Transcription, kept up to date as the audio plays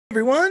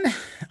Everyone,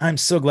 I'm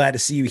so glad to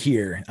see you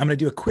here. I'm going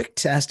to do a quick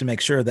test to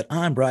make sure that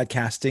I'm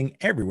broadcasting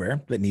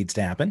everywhere that needs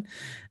to happen.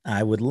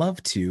 I would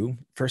love to,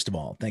 first of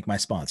all, thank my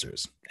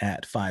sponsors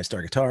at 5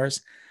 Star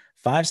Guitars.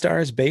 5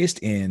 stars based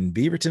in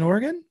Beaverton,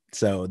 Oregon.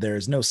 So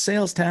there's no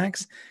sales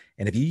tax.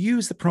 And if you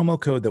use the promo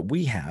code that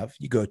we have,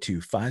 you go to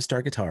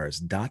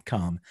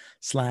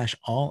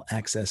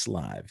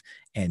 5starguitars.com/allaccesslive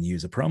and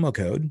use a promo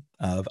code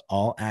of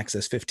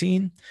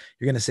allaccess15.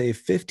 You're going to save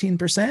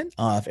 15%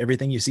 off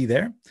everything you see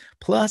there.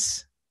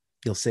 Plus,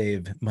 you'll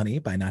save money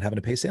by not having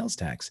to pay sales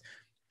tax.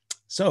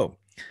 So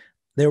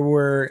there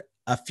were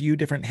a few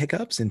different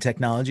hiccups in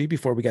technology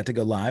before we got to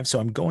go live. So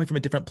I'm going from a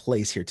different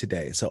place here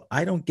today. So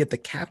I don't get the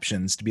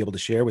captions to be able to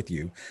share with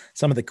you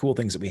some of the cool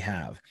things that we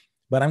have.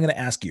 But I'm going to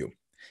ask you,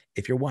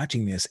 if you're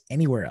watching this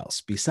anywhere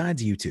else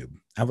besides YouTube,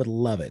 I would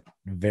love it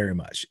very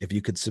much if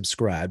you could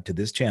subscribe to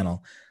this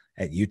channel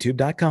at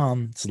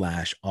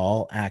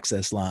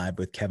youtube.com/allaccesslive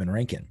with Kevin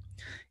Rankin.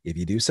 If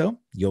you do so,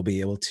 you'll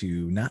be able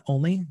to not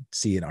only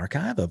see an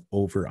archive of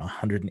over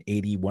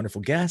 180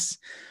 wonderful guests,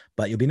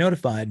 but you'll be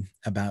notified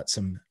about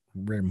some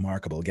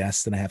remarkable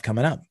guests that I have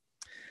coming up.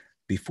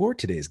 Before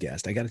today's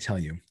guest, I got to tell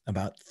you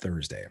about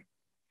Thursday.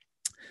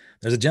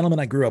 There's a gentleman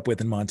I grew up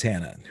with in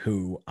Montana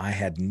who I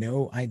had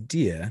no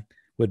idea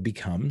would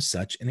become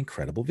such an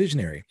incredible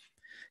visionary.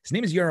 His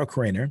name is Yarrow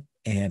Craner,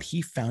 and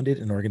he founded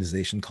an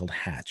organization called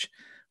Hatch,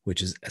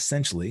 which is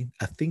essentially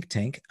a think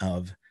tank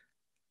of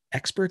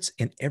experts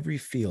in every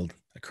field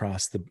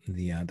across the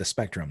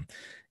spectrum.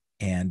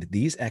 And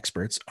these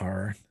experts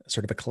are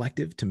sort of a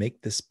collective to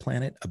make this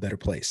planet a better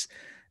place,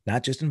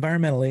 not just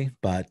environmentally,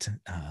 but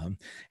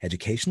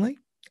educationally,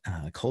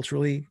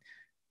 culturally,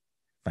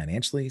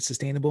 financially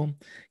sustainable.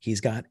 He's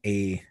got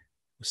a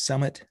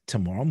summit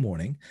tomorrow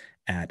morning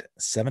at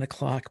 7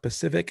 o'clock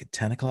Pacific,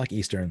 10 o'clock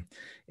Eastern,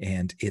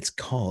 and it's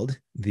called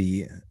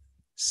the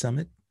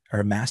Summit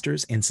or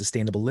Masters in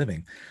Sustainable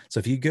Living. So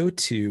if you go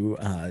to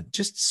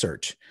just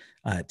search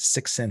at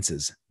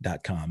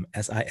sixsenses.com,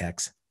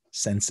 SIX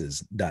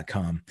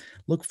senses.com,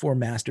 look for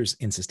Masters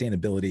in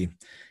Sustainability.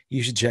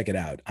 You should check it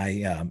out.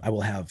 I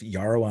will have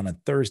Yarrow on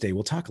Thursday.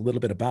 We'll talk a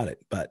little bit about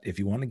it, but if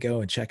you want to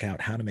go and check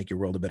out how to make your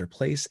world a better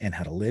place and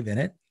how to live in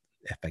it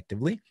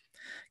effectively,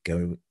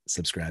 go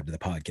subscribe to the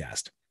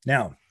podcast.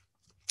 Now,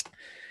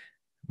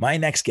 my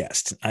next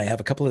guest, I have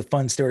a couple of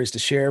fun stories to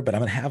share, but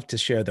I'm going to have to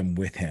share them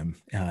with him.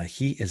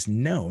 He is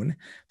known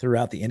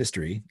throughout the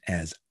industry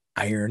as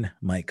Iron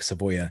Mike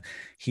Savoia.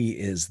 He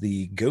is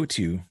the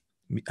go-to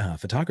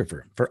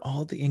photographer for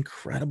all the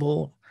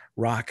incredible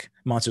rock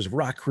monsters of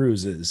rock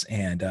cruises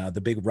and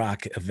the big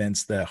rock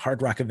events, the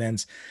hard rock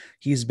events.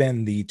 He's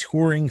been the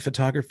touring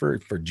photographer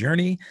for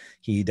Journey.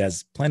 He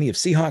does plenty of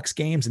Seahawks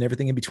games and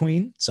everything in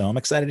between. So I'm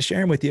excited to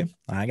share him with you.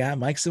 I got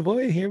Mike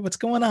Savoia here. What's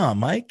going on,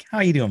 Mike? How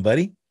are you doing,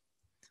 buddy?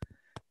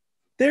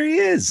 There he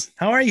is.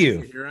 How are you?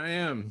 Here I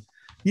am.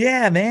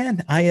 Yeah,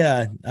 man.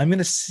 I'm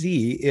gonna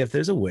see if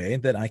there's a way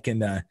that I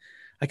can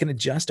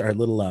adjust our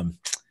little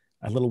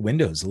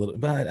windows a little,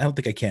 but I don't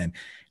think I can.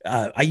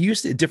 I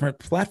use a different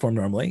platform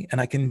normally, and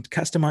I can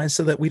customize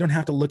so that we don't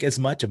have to look as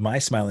much of my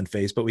smiling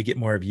face, but we get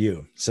more of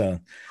you. So,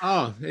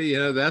 oh, hey,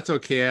 that's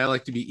okay. I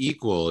like to be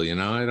equal.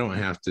 I don't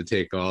have to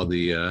take all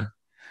the.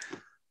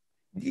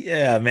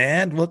 Yeah,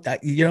 man. Well,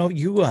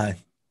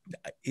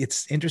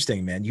 it's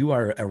interesting, man. You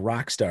are a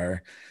rock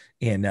star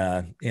in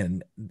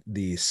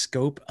the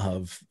scope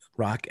of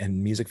rock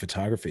and music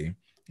photography.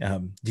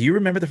 Do you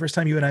remember the first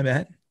time you and I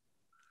met?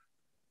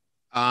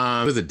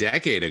 It was a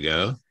decade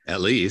ago,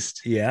 at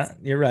least. Yeah,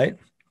 you're right.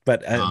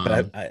 But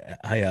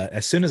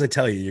as soon as I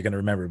tell you, you're going to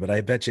remember. But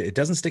I bet you it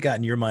doesn't stick out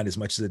in your mind as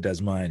much as it does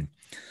mine.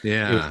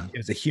 Yeah, it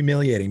was a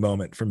humiliating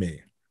moment for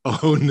me.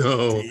 Oh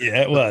no!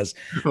 Yeah, it was.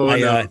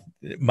 No.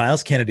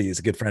 Miles Kennedy is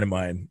a good friend of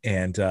mine,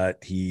 and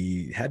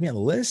he had me on the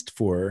list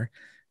for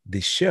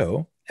the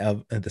show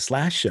of the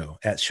Slash show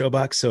at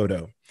Showbox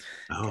Soto.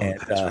 Oh, and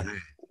that's right.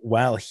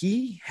 While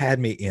he had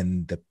me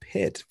in the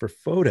pit for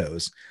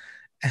photos,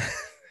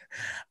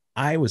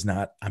 I'm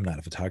not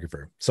a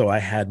photographer. So I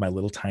had my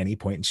little tiny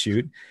point and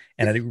shoot.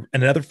 And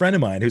another friend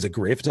of mine who's a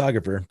great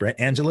photographer, Brent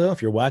Angelo,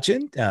 if you're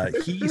watching,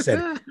 he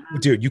said,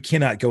 dude, you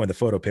cannot go in the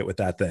photo pit with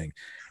that thing.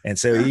 And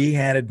so he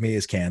handed me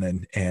his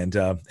Canon, and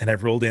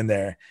I've rolled in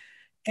there.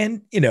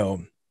 And,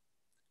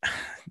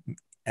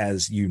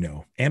 as you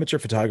know, amateur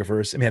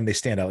photographers, I mean, they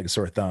stand out like a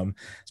sore thumb,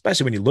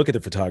 especially when you look at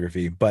the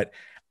photography. But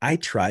I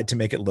tried to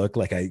make it look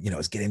like I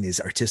was getting these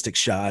artistic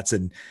shots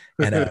and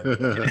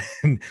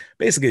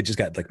basically it just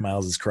got like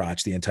Miles's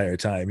crotch the entire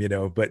time,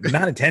 but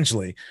not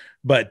intentionally.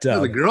 But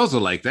the girls are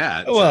like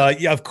that. Well,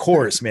 yeah, of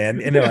course, man.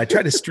 I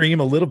tried to stream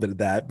a little bit of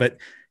that, but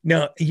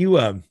no, you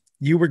were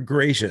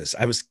gracious.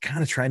 I was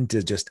kind of trying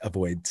to just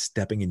avoid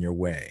stepping in your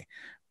way,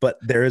 but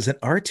there is an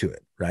art to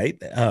it,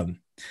 right? I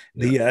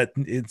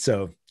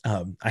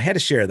had to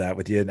share that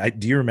with you.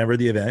 Do you remember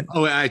the event?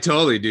 Oh, I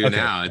totally do. Okay.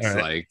 Now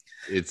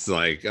it's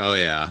like, oh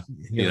yeah,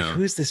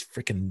 who's this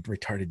freaking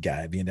retarded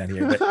guy being down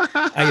here? But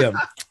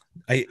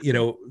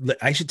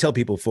I should tell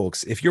people,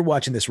 folks, if you're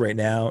watching this right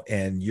now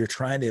and you're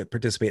trying to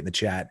participate in the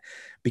chat,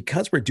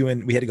 because we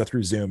had to go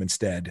through Zoom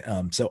instead.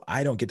 So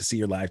I don't get to see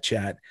your live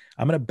chat.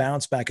 I'm going to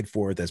bounce back and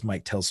forth as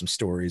Mike tells some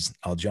stories.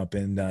 I'll jump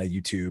in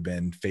YouTube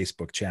and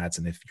Facebook chats.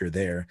 And if you're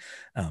there,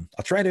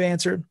 I'll try to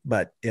answer,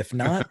 but if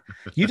not,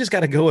 you just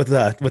got to go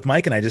with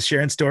Mike and I just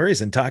sharing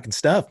stories and talking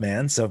stuff,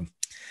 man. So,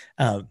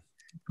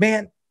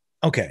 man.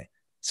 Okay.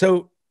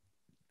 So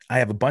I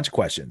have a bunch of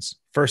questions.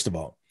 First of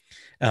all,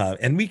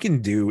 and we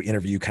can do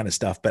interview kind of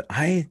stuff, but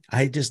I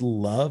just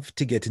love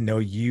to get to know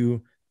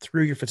you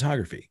through your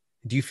photography.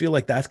 Do you feel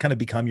like that's kind of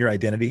become your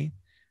identity?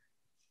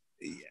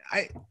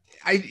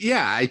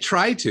 I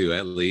try to,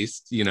 at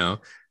least,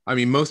 I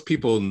mean, most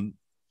people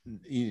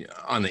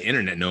on the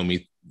internet know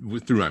me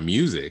through my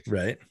music.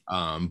 Right.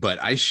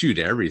 But I shoot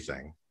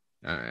everything.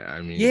 I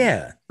mean,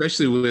 yeah,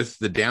 especially with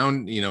the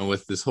down,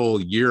 with this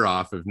whole year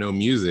off of no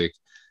music,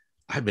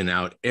 I've been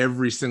out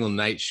every single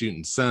night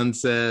shooting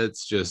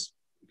sunsets, just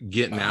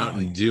getting out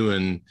and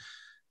doing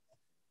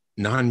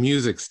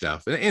non-music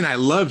stuff. And I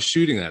love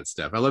shooting that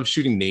stuff. I love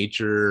shooting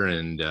nature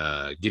and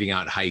getting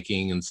out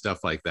hiking and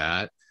stuff like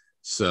that.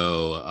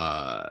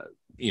 So,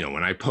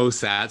 when I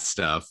post that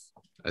stuff,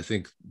 I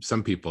think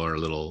some people are a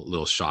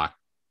little shocked,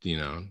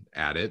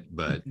 at it,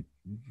 but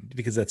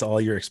because that's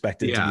all you're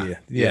expected to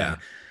be. Yeah.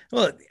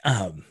 Well,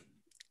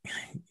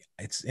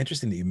 it's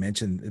interesting that you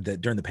mentioned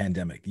that during the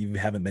pandemic, you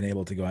haven't been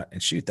able to go out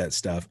and shoot that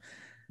stuff.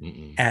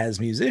 Mm-mm. As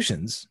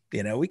musicians,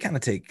 we kind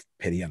of take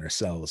pity on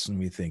ourselves and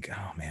we think,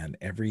 oh man,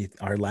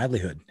 our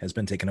livelihood has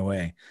been taken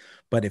away.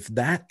 But if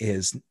that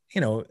is,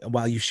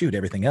 while you shoot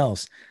everything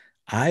else,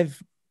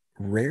 I've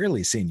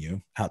rarely seen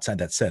you outside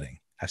that setting.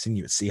 I've seen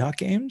you at Seahawk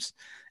games,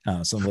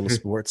 some little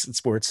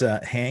sports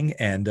hang,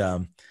 and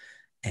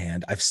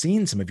I've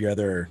seen some of your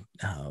other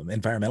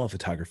environmental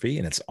photography,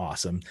 and it's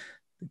awesome.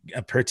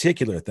 A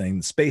particular thing,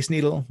 the Space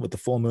Needle with the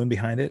full moon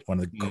behind it, one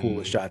of the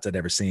coolest shots I'd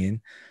ever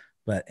seen.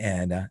 But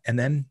and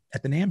then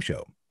at the NAMM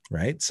show,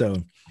 right? So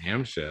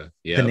NAMM show,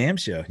 yeah, the NAMM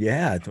show,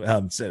 yeah.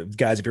 So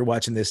guys, if you're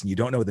watching this and you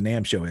don't know what the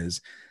NAMM show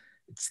is,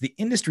 it's the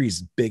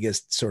industry's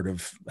biggest sort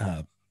of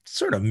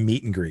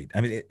meet and greet. I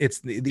mean, it's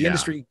the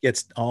industry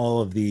gets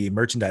all of the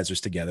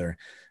merchandisers together,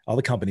 all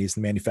the companies,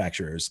 the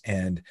manufacturers,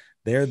 and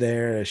they're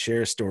there to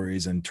share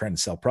stories and trying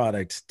to sell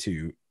product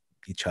to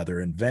each other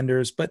and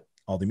vendors, but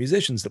all the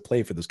musicians that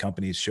play for those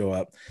companies show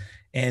up,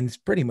 and it's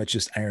pretty much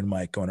just Iron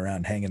Mike going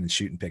around hanging and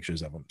shooting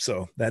pictures of them.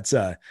 So that's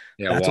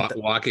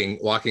walking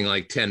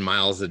like 10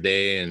 miles a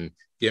day and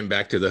getting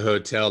back to the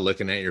hotel,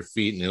 looking at your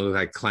feet, and they look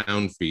like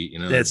clown feet,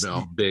 they're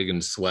all big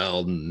and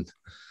swelled. And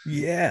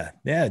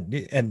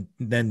and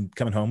then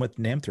coming home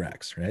with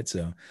Anthrax, right?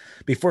 So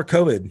before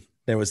COVID,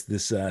 there was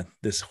this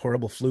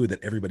horrible flu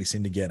that everybody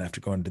seemed to get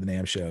after going to the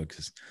NAMM show,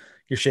 because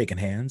you're shaking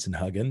hands and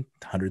hugging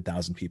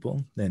 100,000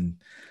 people, and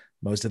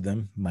most of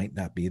them might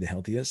not be the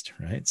healthiest,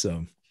 right?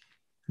 So,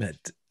 but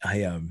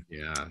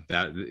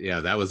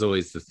that was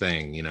always the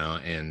thing,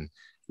 and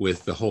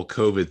with the whole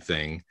COVID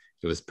thing,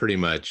 it was pretty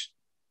much,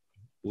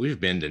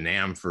 we've been to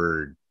NAMM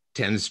for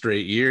 10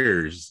 straight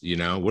years,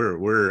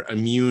 we're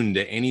immune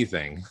to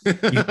anything.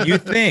 you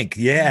think,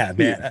 yeah,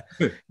 man.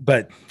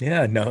 But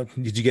yeah, no,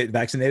 did you get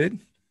vaccinated?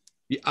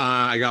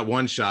 I got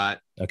one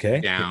shot.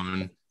 Okay.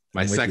 Down.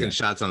 My second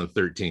shot's on the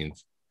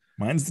 13th.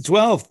 Mine's the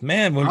 12th,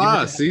 man.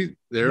 See,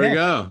 there we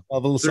go. A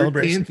little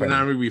celebration. And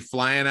I'm going to be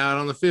flying out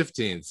on the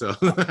 15th. So,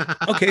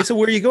 okay. So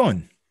where are you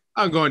going?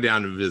 I'm going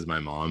down to visit my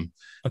mom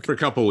for a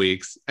couple of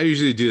weeks. I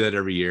usually do that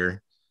every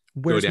year.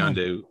 Go down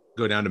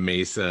to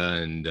Mesa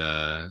and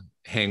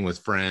hang with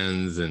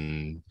friends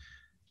and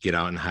get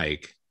out and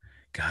hike.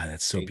 God,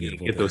 that's so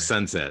beautiful. Get those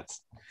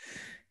sunsets.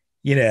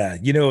 Yeah,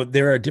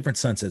 there are different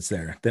sunsets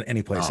there than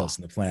any place else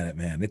on the planet,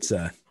 man. It's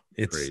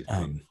crazy.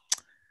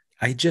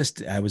 I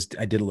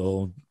did a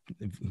little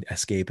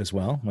escape as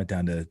well. Went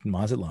down to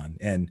Mazatlan,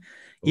 and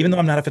even though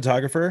I'm not a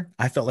photographer,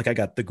 I felt like I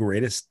got the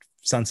greatest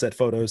sunset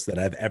photos that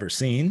I've ever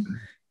seen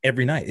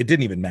every night. It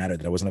didn't even matter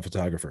that I wasn't a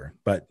photographer,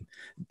 but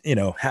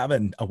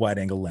having a wide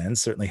angle lens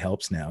certainly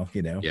helps now.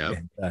 Yeah.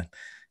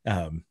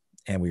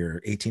 And we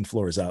were 18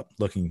 floors up,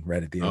 looking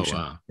right at the ocean.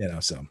 Wow.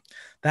 So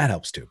that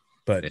helps too.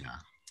 But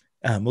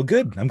well,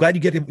 good. I'm glad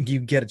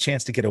you get a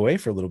chance to get away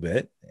for a little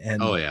bit.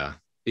 And I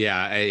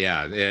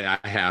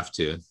have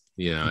to.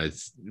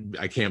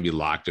 I can't be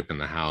locked up in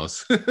the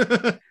house.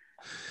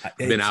 I've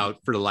been out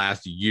for the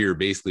last year,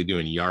 basically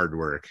doing yard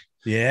work.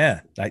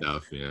 Yeah,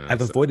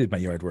 I've avoided my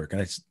yard work,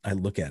 and I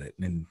look at it,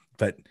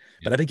 but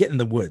I've been getting in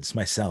the woods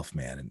myself,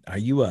 man. And are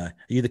you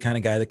the kind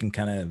of guy that can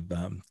kind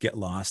of get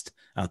lost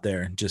out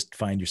there and just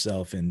find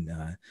yourself in?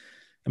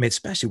 I mean,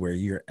 especially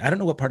where I don't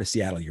know what part of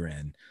Seattle you're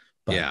in.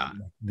 But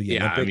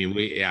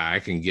I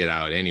can get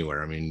out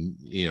anywhere. I mean,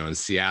 in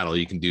Seattle,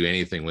 you can do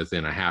anything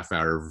within a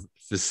half-hour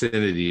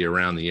vicinity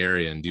around the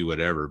area and do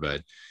whatever.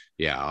 But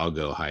I'll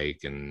go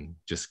hike and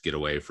just get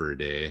away for a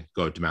day.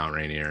 Go up to Mount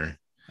Rainier.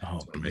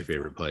 It's one of my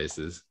favorite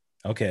places.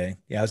 Okay.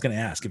 Yeah, I was going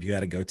to ask if you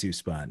had a go-to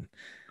spot.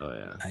 Oh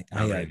yeah,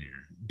 I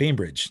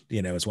Bainbridge,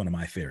 is one of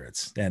my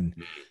favorites, and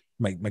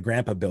my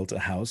grandpa built a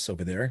house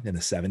over there in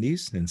the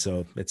 70s. And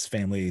so it's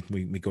family.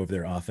 We go over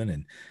there often,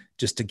 and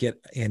just to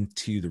get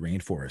into the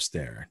rainforest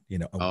there,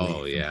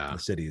 away from the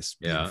city is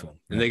beautiful.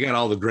 And they got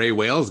all the gray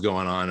whales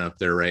going on up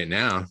there right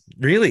now.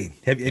 Really?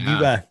 Have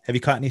you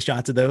caught any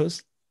shots of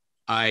those?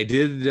 I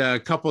did a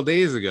couple of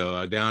days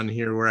ago down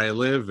here where I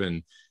live.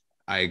 And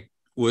I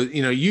was,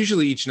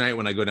 usually each night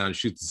when I go down and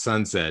shoot the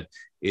sunset,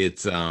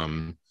 it's,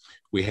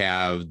 we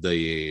have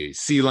the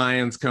sea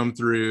lions come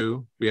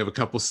through. We have a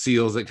couple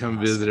seals that come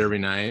visit every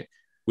night.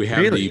 We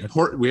have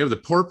the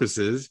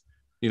porpoises,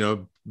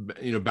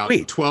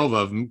 about 12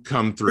 of them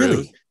come through.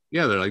 Really?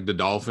 Yeah, they're like the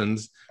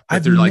dolphins,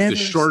 but they're like the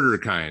shorter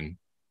kind.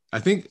 I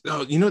think,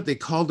 what they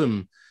called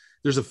them?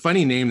 There's a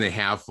funny name they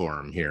have for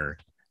them here.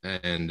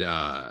 And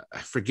I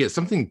forget,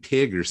 something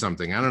pig or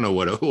something. I don't know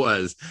what it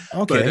was.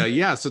 Okay.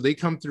 But so they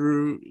come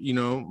through,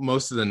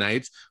 most of the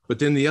nights. But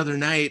then the other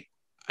night,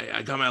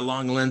 I got my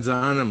long lens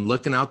on. I'm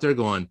looking out there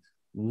going,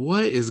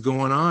 what is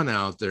going on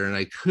out there? And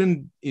I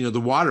couldn't, the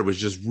water was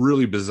just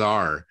really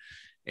bizarre.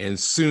 And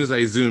as soon as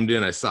I zoomed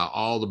in, I saw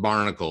all the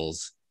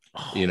barnacles,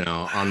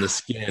 on the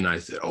skin. I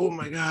said, oh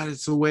my God,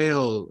 it's a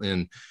whale.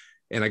 And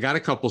I got a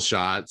couple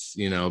shots,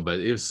 but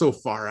it was so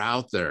far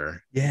out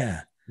there.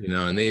 Yeah.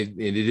 And it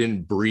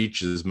didn't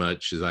breach as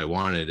much as I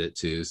wanted it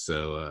to.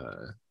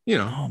 So,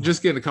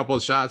 just getting a couple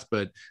of shots,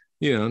 but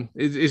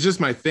it's just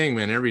my thing,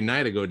 man. Every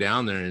night I go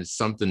down there and it's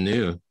something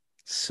new.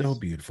 So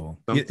beautiful.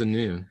 Something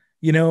new.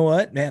 You know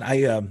what, man?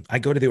 I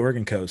go to the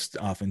Oregon coast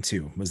often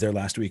too. Was there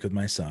last week with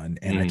my son,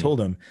 and I told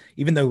him,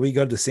 even though we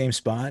go to the same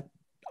spot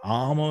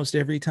almost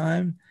every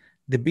time,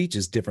 the beach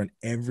is different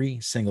every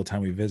single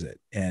time we visit.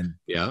 And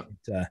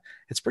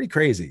it's pretty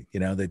crazy,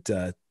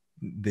 that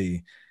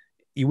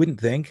you wouldn't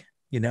think,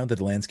 that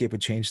the landscape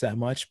would change that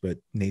much, but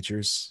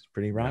nature's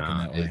pretty rocking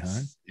that way,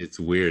 huh? It's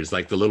weird. It's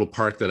like the little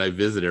park that I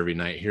visit every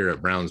night here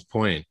at Browns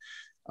Point.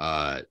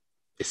 It's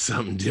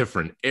something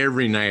different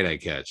every night I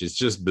catch. It's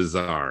just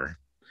bizarre.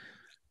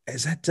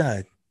 Is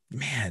that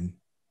man?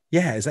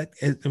 Yeah.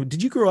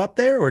 Did you grow up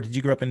there, or did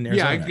you grow up in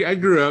Arizona? Yeah, I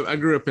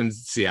grew up in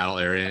Seattle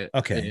area.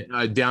 Okay.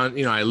 I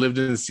lived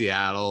in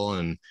Seattle,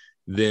 and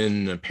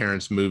then my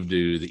parents moved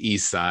to the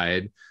east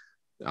side,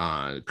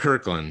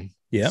 Kirkland.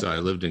 Yeah. So I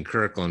lived in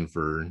Kirkland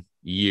for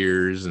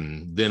years,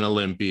 and then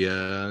Olympia,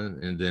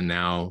 and then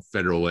now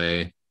Federal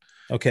Way.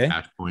 Okay.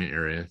 Ash Point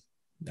area.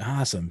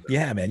 Awesome.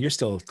 Yeah, man. You're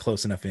still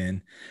close enough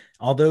in.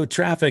 Although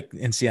traffic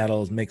in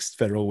Seattle makes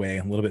Federal Way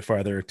a little bit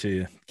farther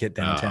to get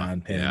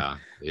downtown.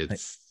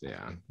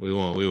 We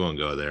won't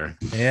go there.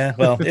 Yeah,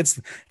 well, it's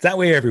that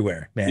way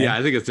everywhere, man. Yeah,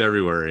 I think it's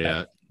everywhere.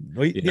 Yeah,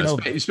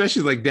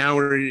 especially like down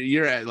where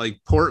you're at, like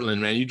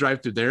Portland, man. You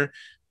drive through there.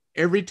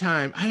 Every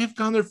time, I have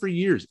gone there for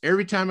years.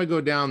 Every time I go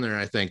down there,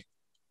 I think,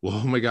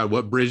 well, oh my God,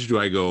 what bridge do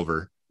I go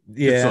over?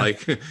 Yeah,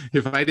 it's like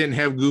if I didn't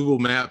have Google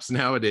Maps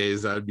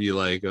nowadays, I'd be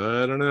like,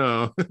 I don't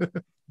know.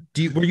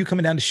 Were you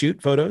coming down to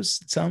shoot photos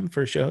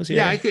for shows?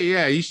 Yeah, I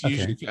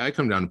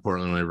come down to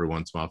Portland every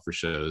once in a while for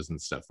shows and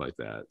stuff like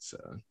that. So,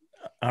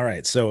 all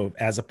right. So,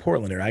 as a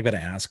Portlander, I got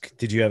to ask: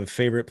 did you have a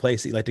favorite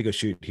place that you like to go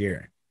shoot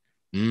here?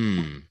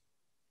 Gosh,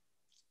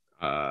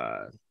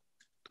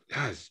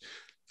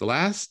 the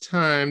last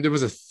time there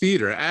was a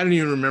theater. I don't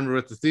even remember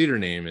what the theater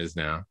name is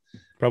now.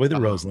 Probably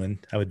the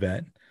Roseland, I would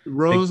bet.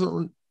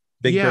 Roseland,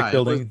 big brick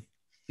building.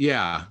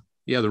 The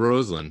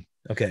Roseland.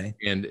 Okay.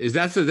 And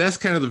that's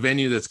kind of the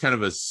venue that's kind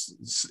of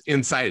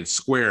inside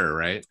square,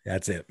 right?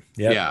 That's it.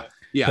 Yep.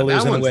 Yeah.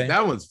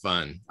 That one's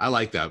fun. I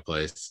like that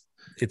place.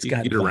 It's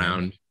got get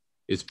around.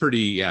 It's pretty.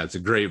 Yeah, it's a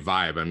great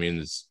vibe. I mean,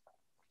 it's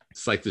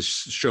like the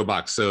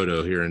Showbox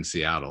Soto here in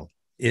Seattle.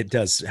 It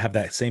does have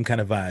that same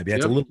kind of vibe. Yeah,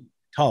 it's a little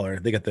taller.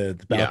 They got the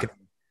balcony.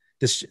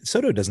 This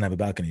Soto doesn't have a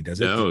balcony,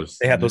 does it? No,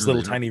 they have those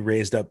little tiny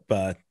raised up,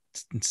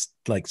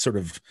 like sort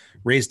of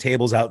raised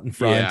tables out in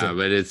front. Yeah,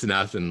 but it's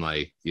nothing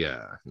like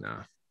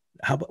no.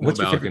 How about what's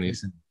your favorite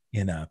place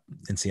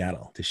in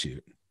Seattle to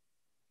shoot?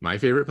 My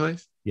favorite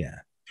place? Yeah,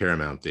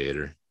 Paramount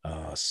Theater.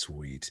 Oh,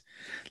 sweet.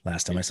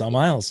 Last time I saw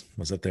Miles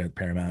was up there at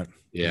Paramount.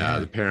 Yeah,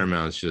 the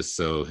Paramount's just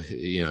so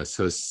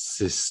so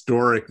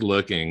historic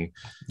looking.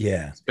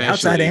 Yeah,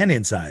 outside and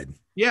inside.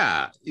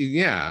 Yeah,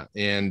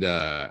 and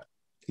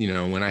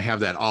when I have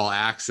that all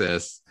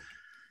access,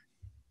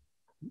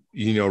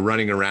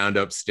 running around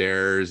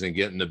upstairs and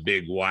getting the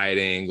big wide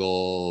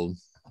angle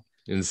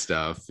and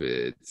stuff,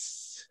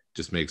 it's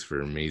just makes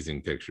for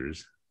amazing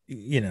pictures.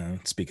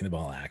 Speaking of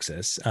all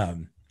access,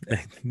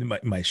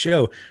 my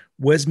show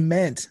was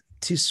meant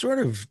to sort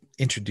of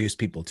introduce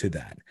people to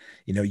that.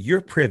 You're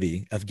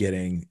privy of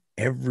getting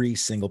every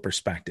single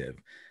perspective,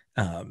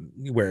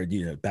 where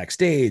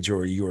backstage,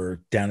 or you're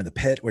down in the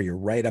pit, where you're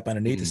right up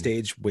underneath the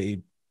stage,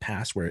 way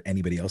past where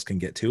anybody else can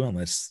get to,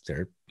 unless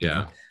they're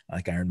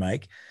like Iron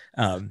Mike.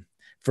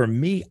 For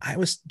me, I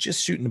was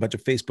just shooting a bunch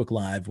of Facebook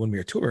Live when we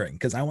were touring,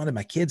 because I wanted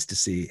my kids to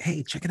see,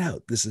 hey, check it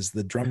out. This is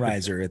the drum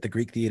riser at the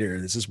Greek Theater.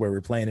 This is where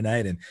we're playing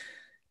tonight.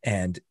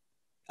 And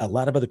a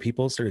lot of other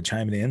people started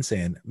chiming in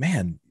saying,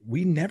 man,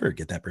 we never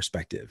get that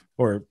perspective.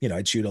 Or,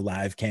 I'd shoot a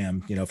live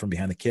cam, from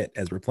behind the kit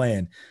as we're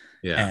playing.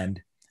 Yeah.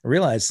 And I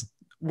realized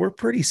we're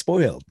pretty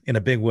spoiled in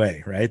a big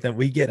way, right? That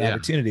we get Yeah.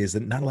 opportunities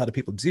that not a lot of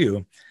people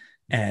do.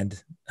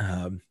 And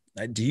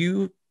do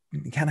you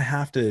kind of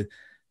have to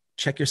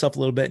check yourself a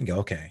little bit and go,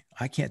 okay,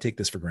 I can't take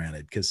this for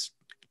granted, because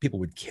people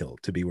would kill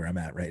to be where I'm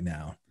at right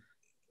now.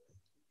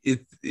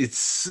 It's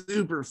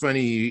super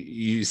funny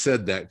you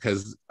said that,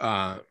 because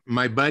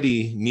my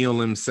buddy Neal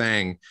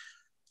Schon,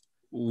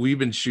 we've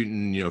been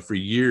shooting, for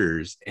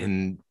years,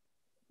 and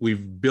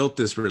we've built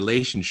this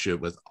relationship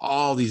with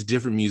all these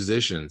different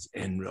musicians.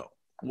 And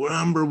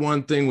number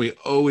one thing we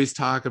always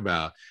talk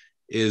about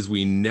is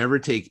we never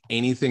take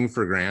anything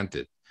for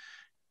granted.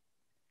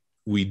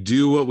 We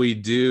do what we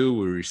do,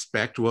 we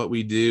respect what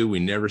we do, we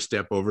never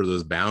step over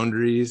those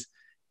boundaries.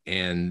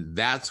 And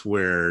that's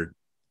where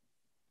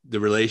the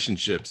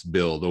relationships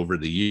build over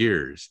the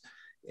years.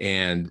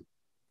 And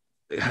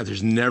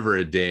there's never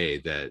a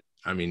day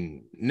I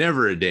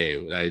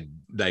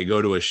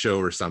go to a show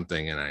or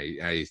something and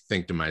I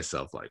think to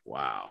myself, like,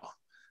 wow,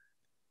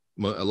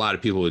 a lot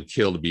of people would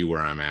kill to be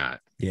where I'm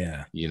at.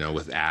 Yeah.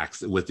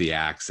 With the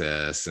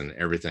access and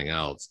everything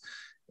else.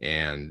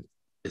 And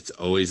it's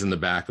always in the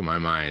back of my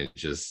mind,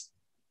 just,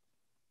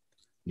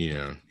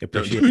 don't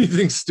do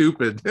anything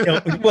stupid.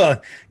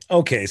 Well,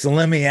 okay. So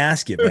let me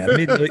ask you, man. I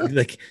mean,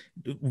 like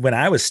when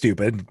I was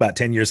stupid about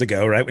 10 years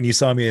ago, right? When you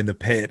saw me in the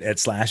pit at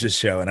Slash's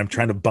show and I'm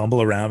trying to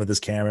bumble around with this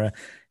camera,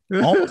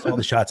 almost all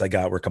the shots I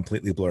got were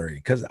completely blurry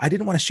because I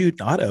didn't want to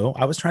shoot auto.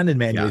 I was trying to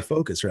manually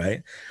focus,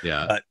 right?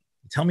 Yeah. But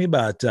tell me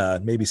about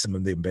maybe some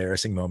of the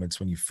embarrassing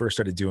moments when you first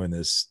started doing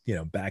this,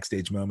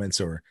 backstage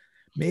moments, or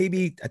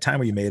maybe a time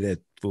where you made a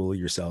fool of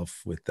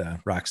yourself with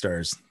rock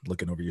stars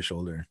looking over your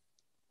shoulder.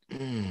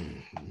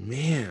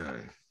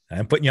 Man,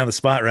 I'm putting you on the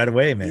spot right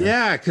away, man.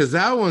 Yeah, because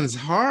that one's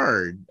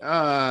hard.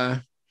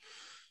 Did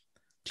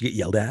you get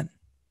yelled at?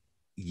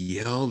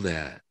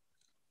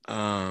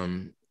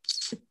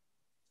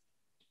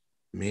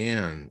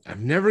 Man, I've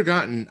never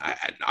gotten,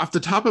 off the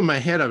top of my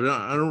head,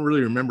 I don't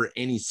really remember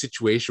any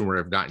situation where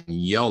I've gotten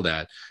yelled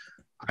at.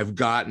 I've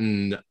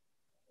gotten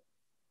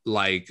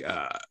I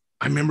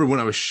remember when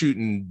I was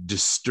shooting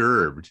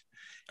Disturbed,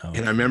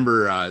 and I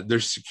remember their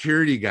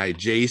security guy,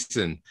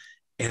 Jason,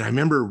 and I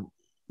remember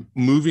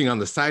moving on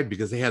the side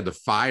because they had the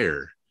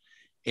fire.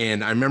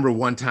 And I remember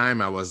one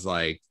time I was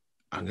like,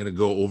 I'm going to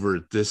go over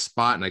at this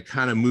spot. And I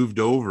kind of moved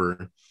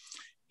over,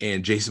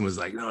 and Jason was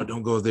like, no,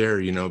 don't go there,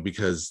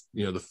 because,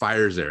 the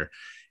fire's there.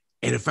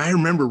 And if I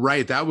remember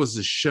right, that was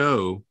the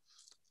show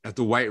at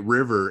the White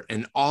River.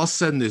 And all of a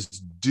sudden this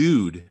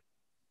dude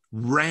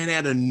ran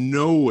out of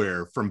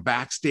nowhere from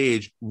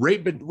backstage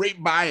right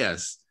by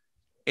us.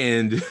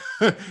 And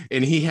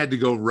and he had to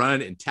go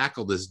run and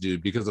tackle this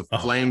dude because the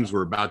flames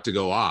were about to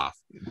go off.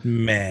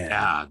 Man.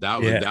 Yeah,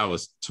 that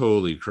was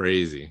totally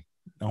crazy.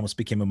 Almost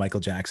became a Michael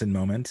Jackson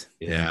moment.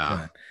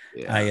 Yeah.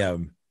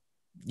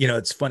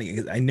 It's funny.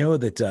 I know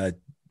that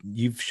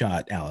you've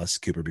shot Alice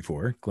Cooper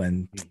before.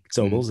 Glenn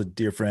Sobel's a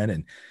dear friend,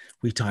 and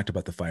we talked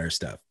about the fire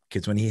stuff.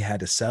 Because when he had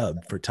to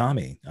sub for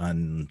Tommy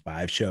on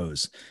 5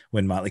 shows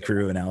when Motley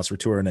Crue and Alice were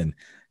touring, and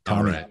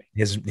Tommy,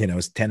 his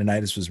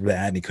tendonitis was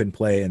bad and he couldn't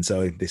play, and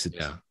so they said,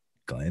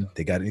 Glenn,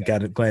 they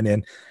got Glenn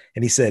in,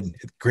 and he said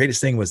the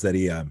greatest thing was that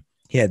he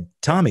had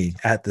Tommy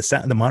at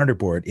the monitor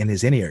board in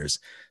his in-ears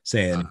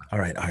saying, all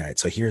right,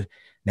 so here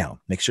now,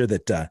 make sure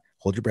that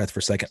hold your breath for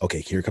a second. Okay,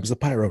 here comes the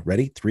pyro.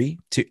 Ready? 3,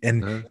 2,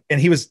 and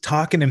he was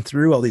talking him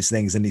through all these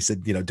things, and he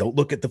said, don't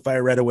look at the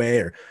fire right away,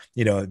 or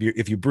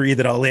if you breathe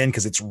it all in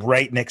because it's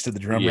right next to the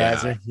drum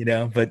riser,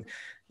 but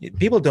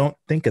people don't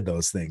think of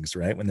those things,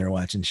 right, when they're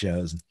watching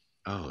shows.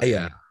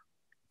 I'm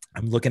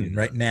looking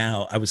right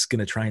now. I was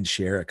going to try and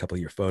share a couple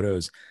of your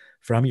photos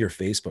from your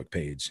Facebook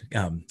page.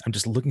 I'm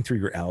just looking through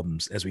your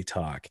albums as we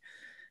talk,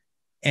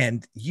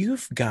 and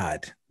you've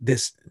got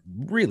this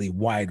really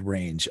wide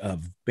range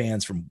of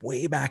bands from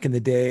way back in the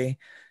day.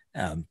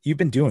 You've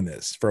been doing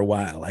this for a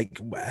while. Like,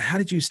 how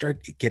did you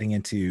start getting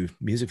into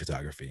music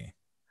photography?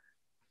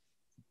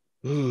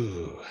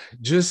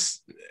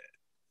 Just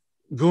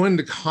going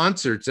to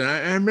concerts. And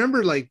I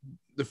remember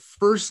the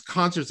first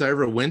concerts I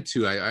ever went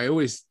to, I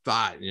always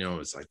thought,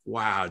 it's like,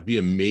 wow, it'd be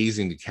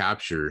amazing to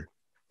capture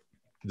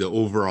the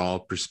overall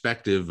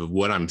perspective of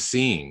what I'm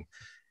seeing.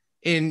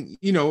 And,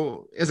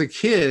 as a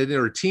kid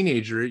or a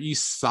teenager, you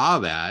saw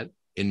that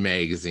in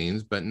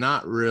magazines, but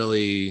not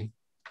like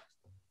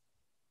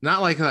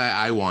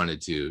I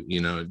wanted to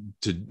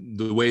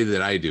the way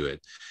that I do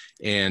it.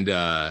 And,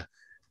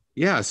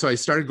 so I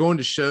started going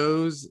to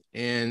shows,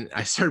 and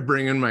I started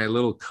bringing my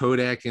little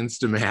Kodak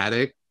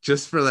Instamatic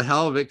just for the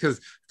hell of it.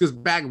 Because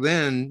back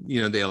then,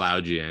 they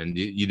allowed you in.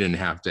 You didn't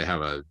have to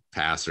have a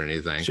pass or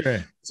anything.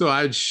 Sure. So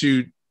I'd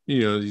shoot,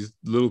 these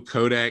little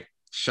Kodak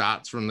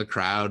shots from the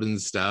crowd and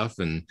stuff.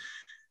 And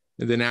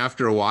then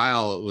after a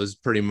while, it was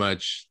pretty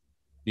much,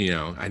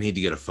 I need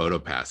to get a photo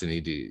pass. I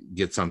need to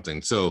get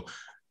something. So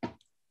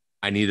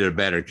I needed a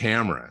better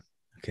camera.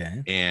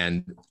 Okay.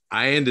 And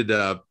I ended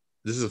up,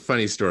 this is a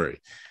funny story.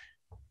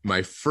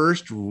 My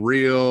first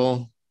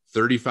real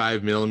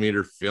 35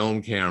 millimeter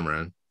film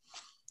camera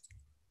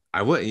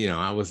I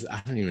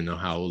don't even know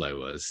how old I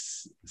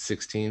was,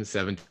 16,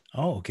 17.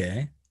 Oh,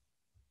 okay.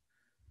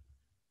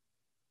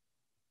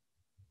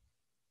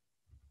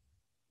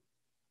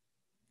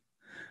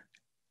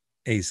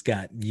 Hey,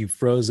 Scott, you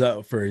froze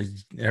up for,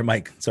 or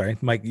Mike, sorry,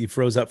 Mike, you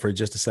froze up for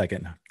just a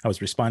second. I was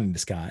responding to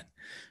Scott,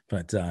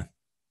 but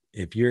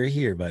if you're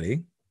here,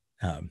 buddy,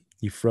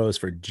 you froze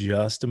for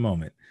just a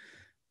moment.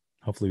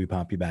 Hopefully we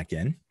pop you back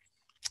in.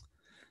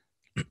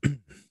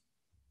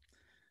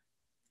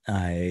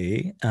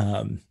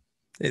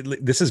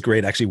 This is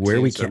great, actually,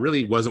 where we So it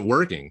really wasn't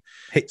working.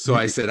 Hey, So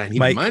I said, I need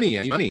Mike, money.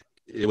 I need money.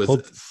 It was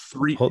hold,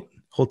 three.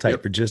 hold tight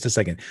Yep. for just a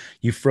second.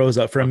 You froze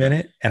up for a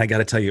minute, and I got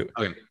to tell you,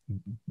 Okay.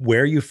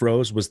 where you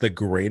froze was the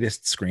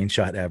greatest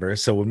screenshot ever.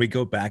 So when we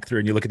go back through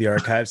and you look at the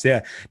archives,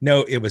 yeah,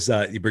 no, it was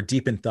you were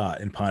deep in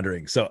thought and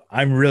pondering. So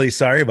I'm really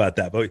sorry about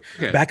that, but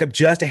back up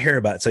just a hair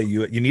about it. So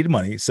you needed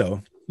money.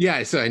 So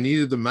yeah, so I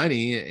needed the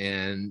money,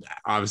 and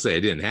obviously I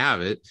didn't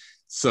have it.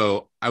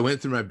 So I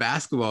went through my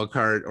basketball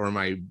card or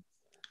my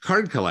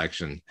card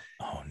collection,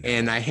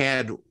 and I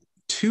had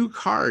two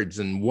cards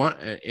and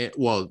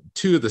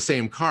two of the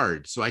same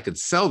card, so I could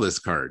sell this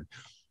card.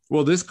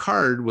 Well, this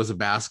card was a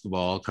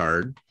basketball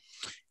card,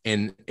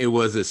 and it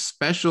was a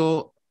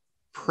special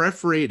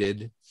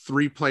perforated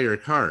 3-player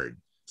card.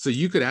 So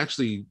you could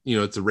actually,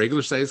 it's a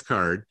regular size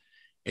card,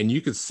 and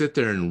you could sit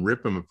there and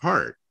rip them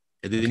apart.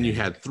 And then you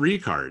had 3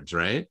 cards,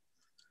 right?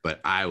 But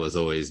I was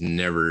always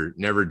never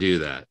do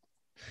that.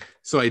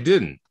 So I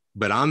didn't.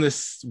 But on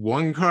this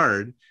one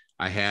card,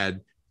 I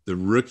had the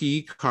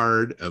rookie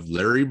card of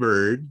Larry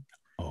Bird.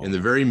 In the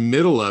very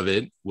middle of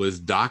it was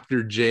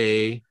Dr.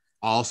 J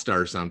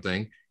All-Star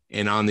something.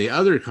 And on the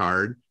other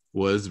card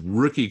was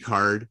rookie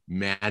card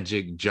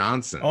Magic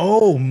Johnson.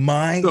 Oh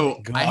my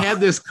God. God. I had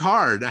this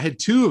card. I had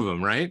 2 of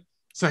them, right?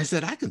 So I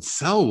said, I could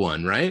sell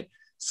one, right?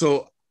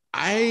 So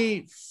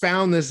I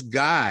found this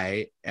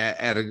guy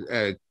at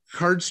a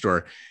card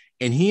store,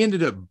 and he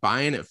ended up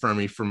buying it from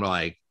me from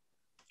like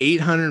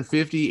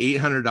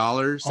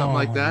 $800, something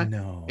like that.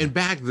 No. And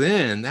back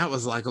then that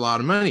was like a lot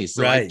of money.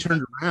 So I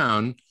turned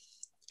around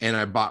and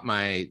I bought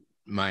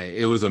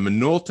it was a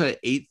Minolta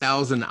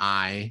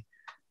 8000i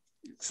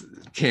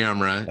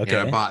camera. And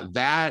I bought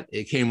that.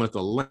 It came with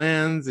the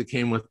lens, it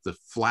came with the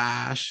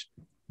flash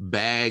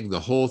bag, the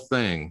whole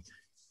thing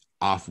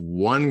off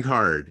one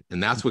card.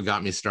 And that's what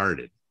got me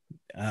started.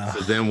 So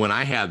then when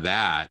I had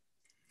that,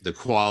 the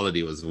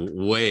quality was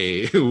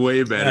way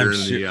better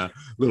than the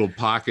little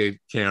pocket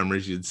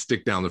cameras you'd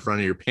stick down the front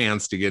of your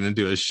pants to get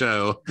into a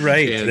show.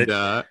 Right.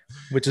 And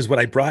which is what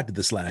I brought to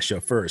this last show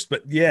first.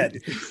 But yeah,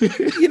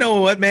 you know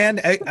what,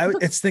 man?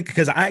 It's thinking,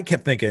 because I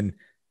kept thinking,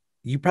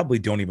 you probably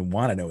don't even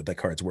want to know what that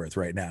card's worth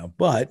right now.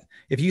 But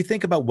if you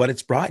think about what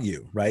it's brought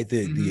you, right?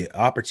 The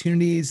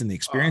opportunities and the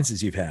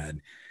experiences you've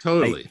had.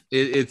 Totally.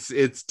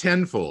 It's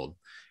tenfold.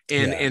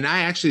 And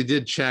I actually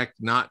did check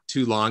not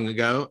too long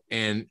ago,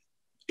 and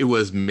it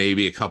was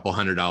maybe a couple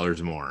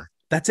 $100 more.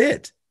 That's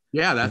it.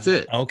 Yeah, that's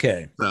it.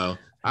 Okay. So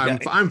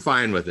I'm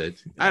fine with it.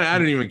 I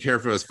don't even care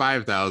if it was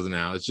 5,000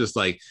 now. It's just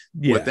like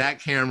what that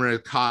camera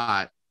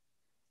caught,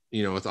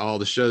 with all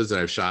the shows that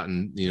I've shot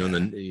in, in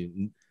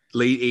the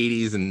late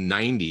 80s and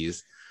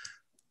 90s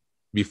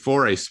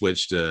before I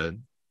switched to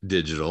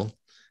digital.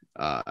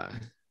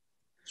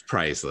 It's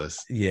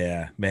priceless.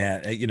 Yeah,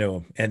 man.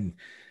 And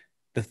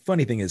the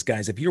funny thing is,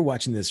 guys, if you're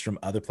watching this from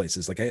other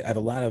places, like I have a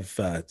lot of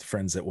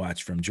friends that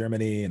watch from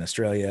Germany and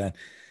Australia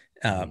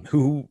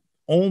who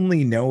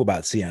only know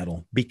about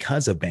Seattle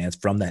because of bands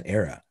from that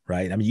era,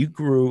 right? I mean, you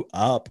grew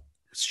up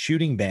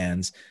shooting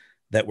bands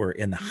that were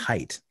in the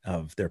height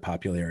of their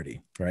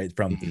popularity, right?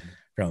 From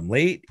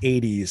late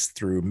 80s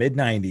through mid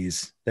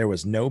 90s, there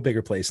was no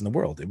bigger place in the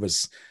world. It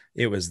was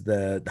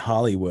the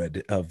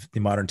Hollywood of the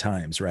modern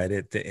times, right?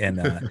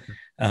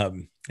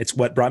 It's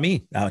what brought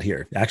me out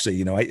here.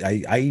 Actually,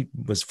 I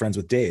was friends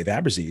with Dave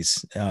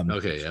Aberzees.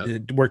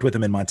 Worked with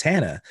him in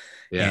Montana,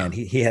 and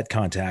he had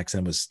contacts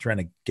and was trying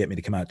to get me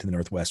to come out to the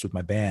Northwest with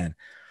my band.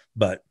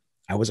 But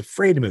I was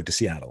afraid to move to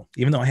Seattle,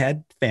 even though I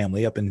had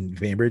family up in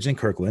Bainbridge and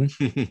Kirkland.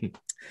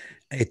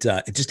 It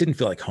just didn't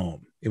feel like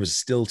home. It was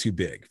still too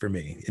big for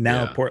me. And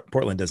now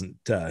Portland doesn't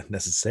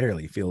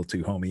necessarily feel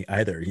too homey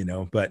either,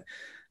 but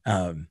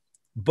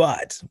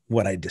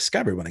what I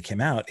discovered when I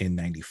came out in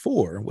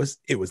 94 was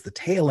it was the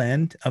tail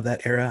end of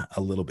that era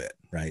a little bit,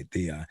 right?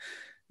 The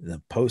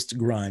post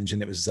grunge,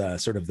 and it was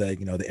sort of the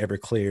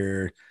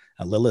Everclear,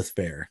 Lilith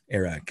Fair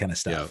era kind of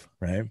stuff,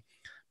 right?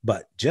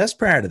 But just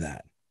prior to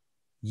that,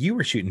 you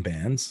were shooting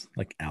bands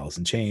like Alice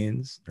in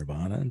Chains,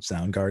 Nirvana,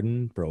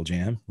 Soundgarden, Pearl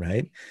Jam,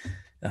 right?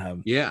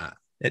 And you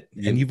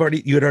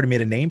had already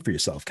made a name for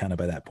yourself kind of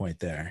by that point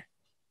there.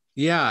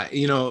 Yeah,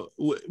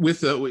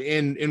 with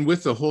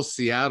the whole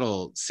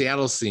Seattle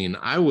scene,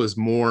 I was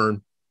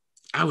more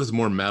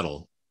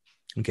metal.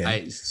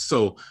 Okay.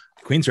 So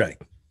Queensryche.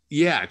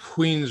 Yeah,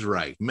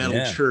 Queensryche,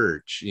 Metal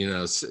Church,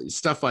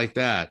 stuff like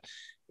that.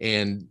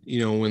 And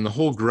when the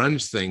whole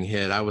grunge thing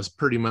hit, I was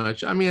pretty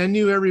much, I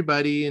knew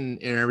everybody and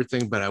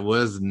everything, but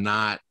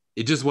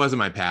it just wasn't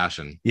my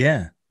passion.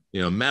 Yeah.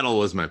 metal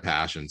was my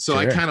passion. So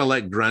I kind of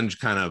let grunge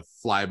kind of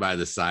fly by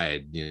the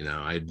side.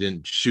 I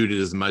didn't shoot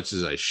it as much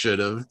as I should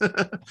have,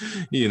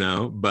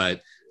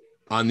 but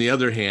on the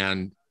other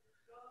hand,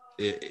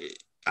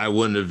 I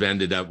wouldn't have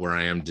ended up where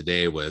I am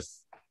today with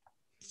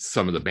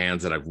some of the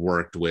bands that I've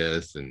worked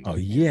with. And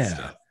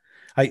stuff.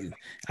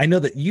 I know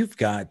that you've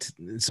got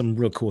some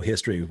real cool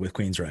history with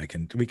Queensryche,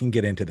 and we can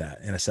get into that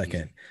in a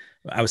second.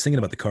 I was thinking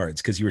about the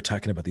cards because you were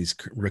talking about these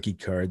rookie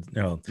cards.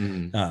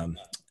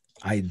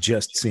 I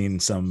just seen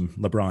some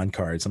LeBron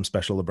card, some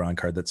special LeBron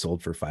card that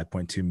sold for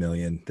 5.2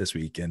 million this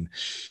week. And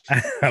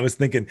I was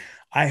thinking,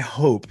 I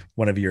hope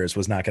one of yours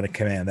was not going to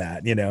command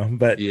that,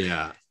 but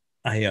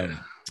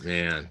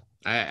man,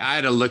 I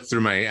had to look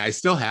through I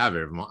still have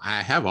it.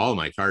 I have all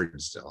my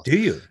cards still. Do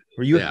you?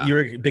 Were you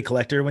a big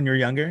collector when you were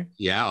younger?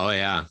 Yeah. Oh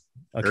yeah.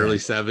 Okay. Early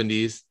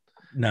 70s.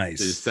 Nice.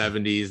 The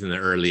 70s and the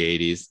early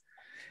 80s.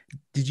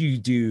 Did you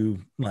do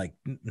like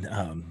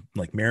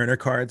Mariner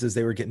cards as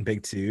they were getting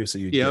big too? So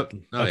you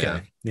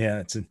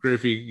it's a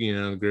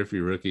Griffey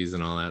rookies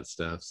and all that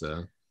stuff.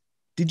 So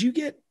did you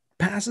get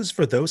passes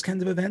for those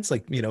kinds of events?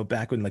 Like,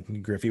 back when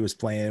like Griffey was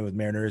playing with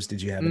Mariners, did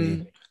you have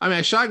any? I mean,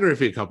 I shot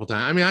Griffey a couple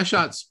times. I mean, I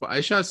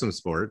shot some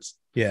sports.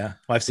 Yeah.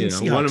 Well, I've seen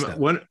one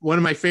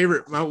of my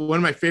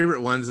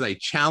favorite ones. I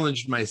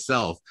challenged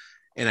myself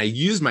and I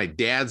used my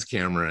dad's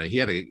camera. He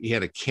had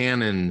a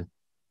Canon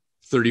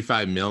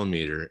 35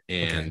 millimeter.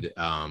 And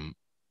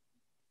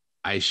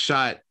I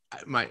shot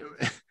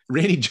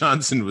Randy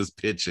Johnson was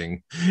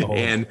pitching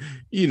and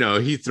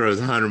he throws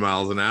 100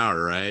 miles an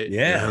hour, right?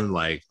 Yeah. And I'm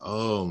like,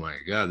 oh my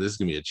God, this is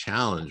gonna be a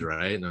challenge,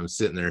 right? And I'm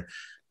sitting there,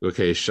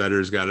 okay,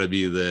 shutter's got to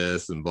be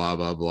this and blah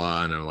blah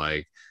blah. And I'm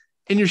like,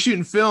 and you're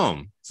shooting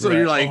film. So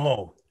you're like,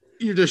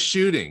 you're just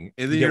shooting.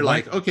 And then you're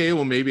like, okay,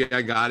 well, maybe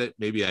I got it,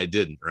 maybe I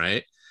didn't,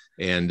 right?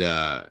 And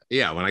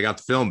when I got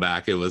the film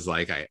back, it was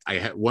like I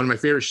had one of my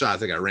favorite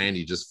shots. I got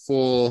Randy just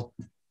full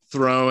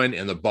throwing,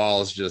 and the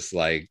ball's just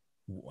like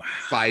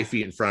 5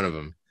 feet in front of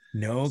him.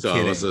 No so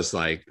kidding. I was just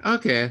like,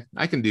 okay,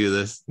 I can do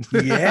this.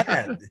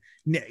 Yeah.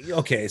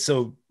 Okay.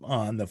 So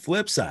on the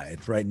flip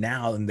side, right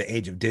now in the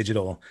age of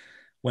digital,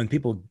 when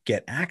people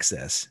get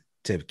access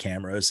to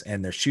cameras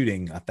and they're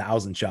shooting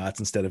 1,000 shots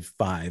instead of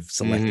 5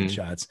 selected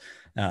shots,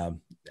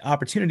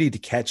 opportunity to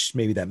catch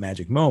maybe that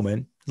magic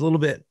moment is a little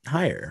bit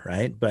higher,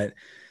 right? But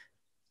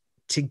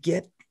to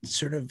get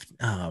sort of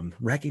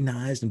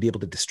recognized and be able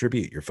to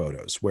distribute your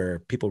photos where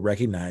people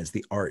recognize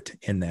the art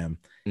in them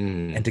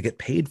and to get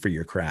paid for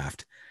your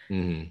craft,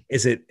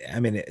 is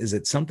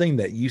it something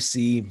that you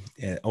see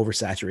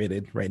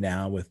oversaturated right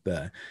now with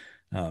the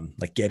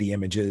like Getty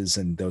Images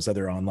and those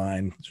other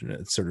online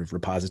sort of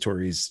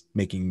repositories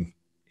making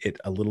it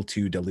a little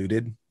too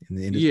diluted in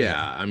the industry?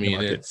 Yeah, I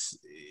mean,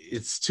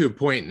 it's to a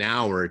point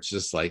now where it's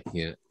just like,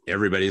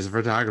 everybody's a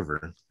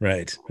photographer,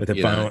 right? With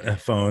a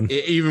phone,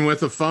 even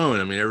with a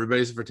phone. I mean,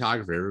 everybody's a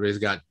photographer. Everybody's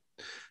got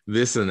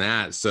this and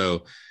that.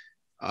 So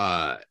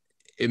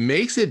it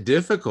makes it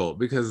difficult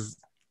because,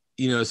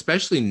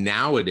 especially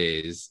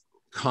nowadays,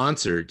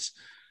 concerts,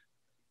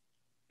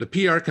 the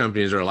PR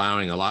companies are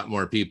allowing a lot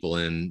more people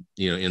in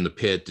the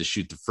pit to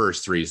shoot the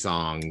first 3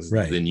 songs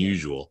than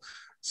usual.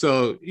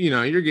 So,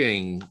 you're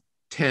getting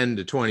 10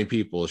 to 20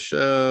 people a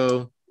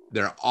show.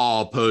 They're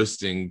all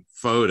posting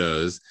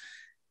photos.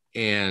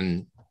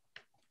 And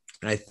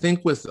I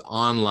think with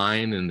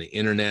online and the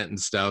internet and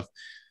stuff,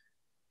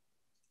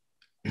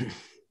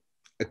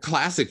 a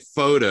classic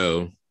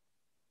photo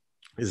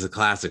is a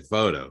classic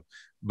photo.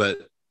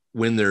 But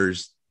when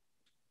there's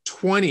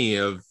 20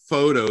 of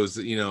photos,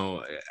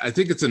 I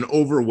think it's an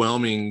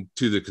overwhelming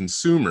to the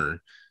consumer.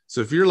 So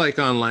if you're like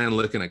online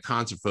looking at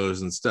concert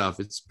photos and stuff,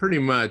 it's pretty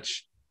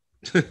much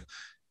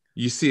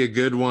you see a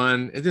good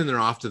one and then they're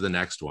off to the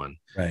next one.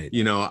 Right.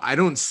 I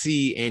don't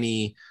see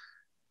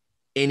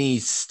any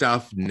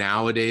stuff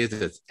nowadays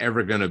that's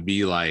ever going to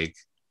be like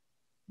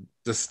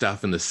the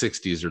stuff in the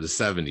 60s or the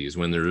 70s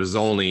when there was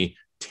only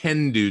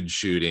 10 dudes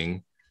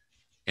shooting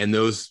and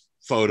those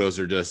photos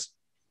are just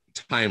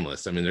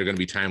timeless. I mean, they're going to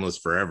be timeless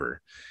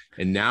forever.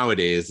 And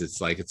nowadays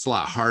it's like, it's a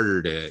lot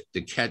harder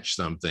to catch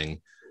something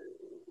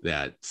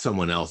that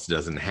someone else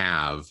doesn't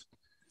have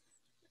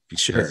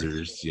because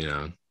there's,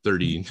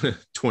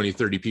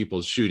 30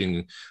 people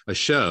shooting a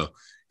show.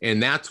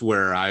 And that's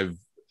where I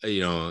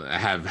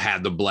have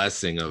had the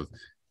blessing of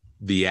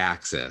the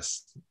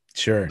access,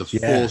 the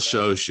full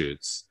show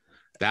shoots.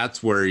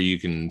 That's where you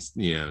can,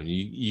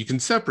 you can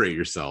separate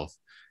yourself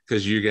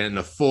because you're getting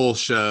a full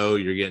show,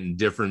 you're getting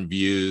different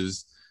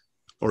views,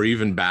 or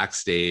even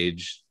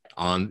backstage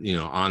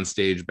on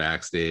stage,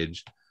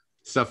 backstage,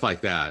 stuff like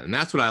that. And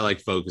that's what I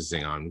like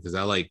focusing on because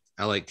I like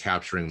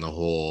capturing the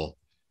whole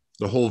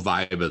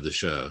vibe of the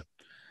show.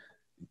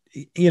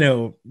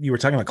 You were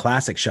talking about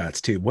classic shots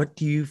too. What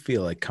do you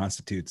feel like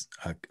constitutes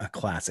a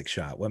classic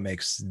shot? What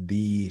makes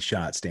the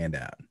shot stand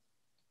out?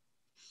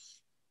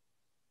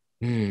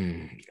 I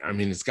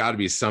mean, it's got to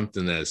be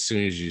something that as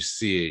soon as you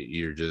see it,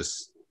 you're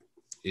just,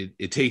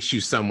 it takes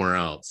you somewhere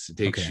else. It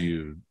takes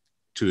you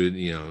to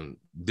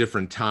a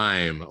different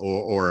time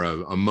or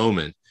a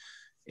moment.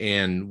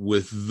 And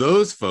with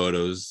those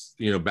photos,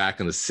 back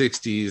in the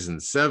 60s and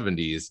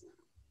 70s,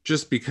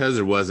 just because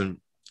there wasn't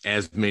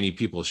as many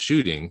people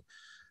shooting,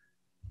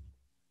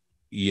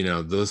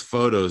 those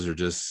photos are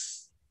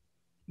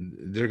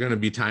they're going to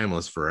be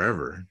timeless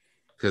forever.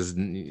 Because,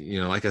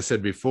 like I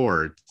said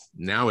before,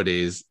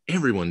 nowadays,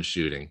 everyone's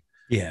shooting.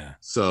 Yeah.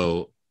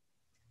 So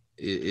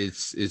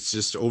it's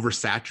just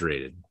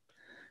oversaturated.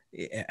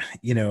 Yeah.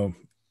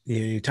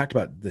 You talked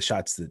about the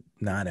shots that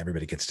not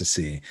everybody gets to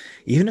see.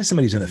 Even if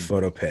somebody's in the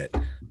photo pit,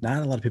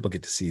 not a lot of people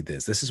get to see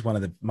this. This is one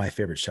of my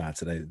favorite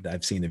shots that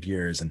I've seen of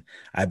yours. And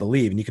I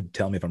believe, and you could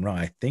tell me if I'm wrong,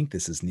 I think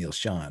this is Neal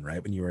Schon,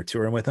 right? When you were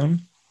touring with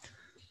him.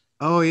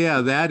 Oh yeah,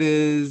 that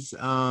is,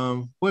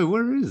 wait,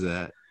 where is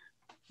that?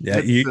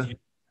 Yeah.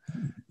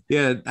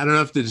 Yeah, I don't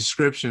know if the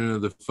description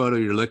of the photo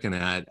you're looking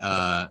at,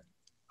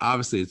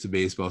 obviously it's a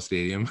baseball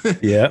stadium.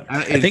 Yeah.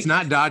 It's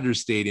not Dodger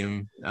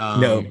Stadium.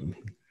 No,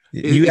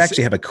 you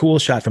actually have a cool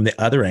shot from the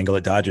other angle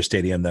at Dodger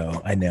Stadium,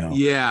 though. I know.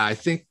 Yeah, I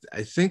think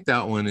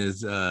that one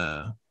is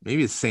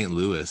maybe it's St.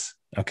 Louis.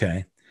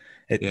 Okay.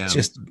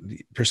 Just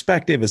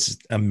perspective is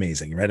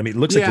amazing, right? I mean, it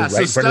looks like you're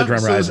right in front of the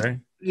drum riser.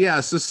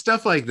 Yeah, so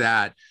stuff like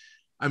that.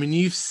 I mean,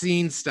 you've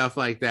seen stuff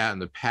like that in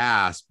the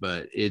past,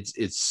 but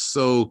it's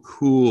so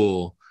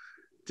cool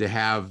to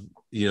have,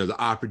 the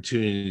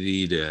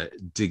opportunity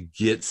to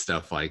get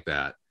stuff like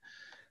that,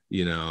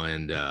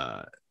 and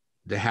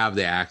to have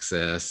the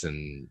access.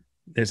 And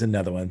there's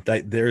another one.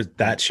 There's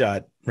that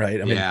shot,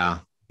 right? I mean, yeah,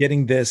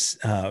 getting this,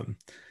 I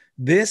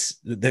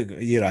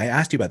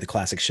asked you about the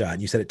classic shot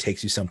and you said it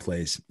takes you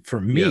someplace. For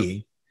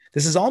me,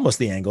 this is almost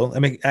the angle. I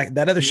mean,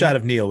 that other shot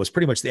of Neal was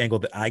pretty much the angle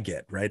that I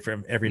get, right,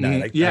 from every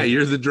night.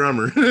 You're the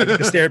drummer. I get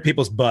to stare at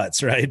people's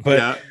butts, right?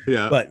 But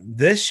yeah. But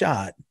this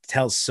shot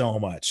tells so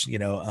much.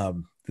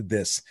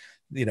 This,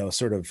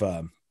 sort of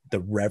the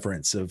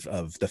reverence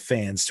of the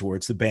fans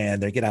towards the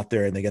band. They get out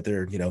there and they get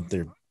their,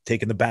 they're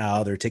taking the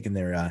bow, they're taking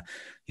their,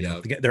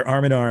 their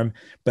arm in arm.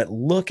 But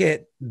look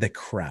at the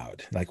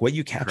crowd. Like what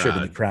you captured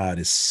in the crowd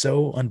is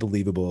so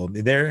unbelievable.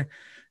 They're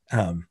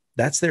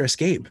that's their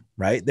escape,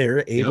 right?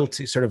 They're able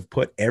to sort of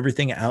put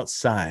everything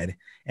outside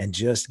and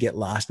just get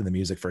lost in the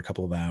music for a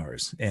couple of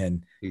hours.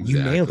 And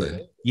you nailed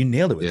it. You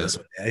nailed it with this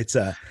one.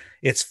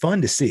 It's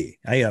fun to see.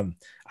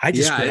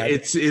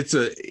 It's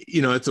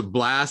a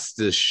blast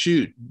to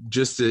shoot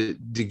just to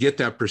get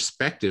that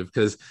perspective.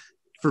 Because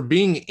for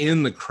being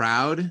in the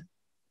crowd,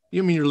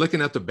 you're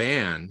looking at the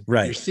band,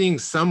 right? You're seeing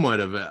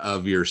somewhat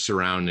of your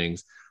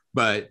surroundings,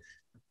 but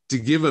to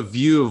give a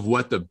view of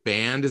what the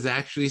band is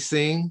actually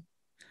seeing,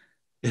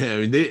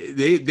 I mean,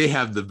 they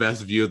have the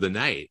best view of the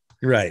night,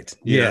 right?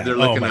 They're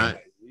looking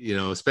at,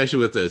 especially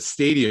with the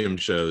stadium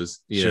shows,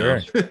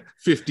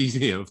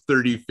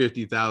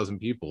 50,000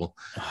 people.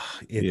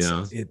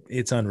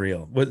 It's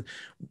unreal.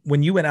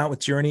 When you went out with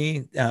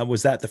Journey,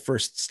 was that the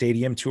first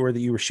stadium tour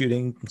that you were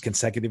shooting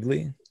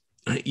consecutively?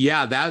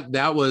 Yeah,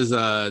 that was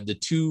the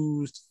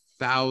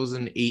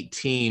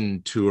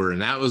 2018 tour,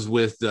 and that was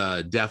with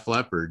Def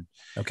Leppard.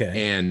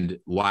 Okay. And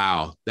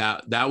wow,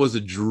 that was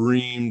a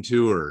dream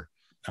tour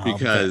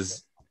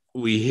because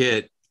we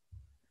hit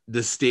the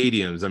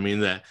stadiums. I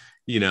mean, and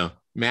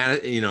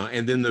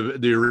then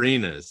the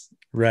arenas.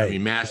 Right. I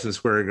mean, Madison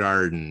Square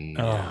Garden.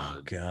 Oh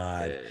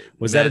God.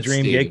 Was that a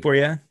dream gig for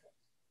you?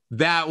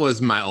 That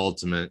was my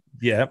ultimate.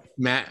 Yeah.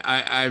 Matt,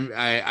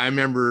 I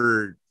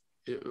remember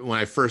when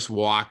I first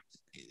walked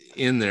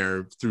in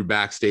there through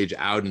backstage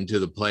out into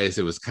the place,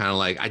 it was kind of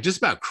like I just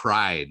about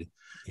cried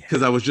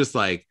because I was just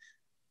like,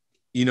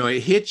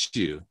 it hits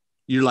you.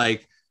 You're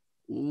like,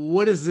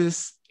 what is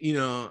this?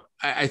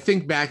 I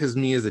think back as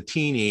me as a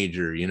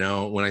teenager,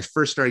 when I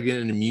first started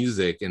getting into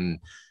music, and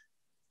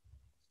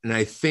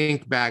I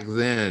think back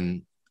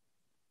then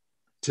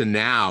to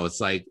now, it's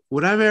like,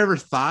 would I have ever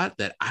thought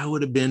that I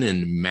would have been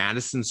in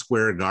Madison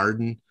Square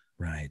Garden,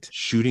 right,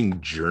 shooting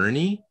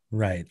Journey?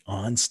 Right.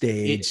 On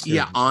stage.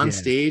 On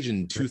stage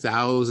in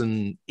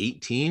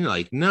 2018.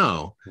 Like,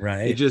 no,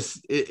 right.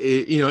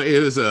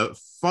 It was a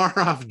far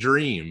off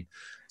dream.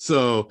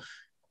 So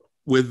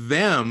with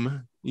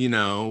them,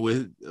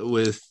 with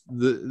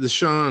the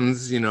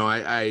Shons,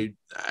 I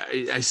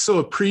so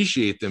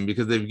appreciate them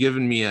because they've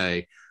given me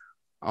a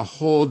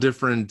whole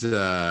different,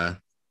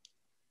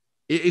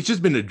 it's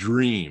just been a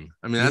dream.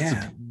 I mean,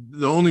 that's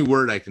the only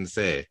word I can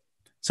say.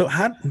 So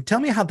tell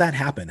me how that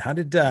happened. How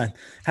did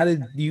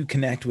you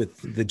connect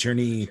with the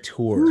Journey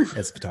tour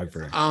as a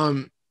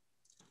photographer?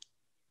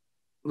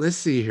 Let's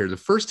see here. The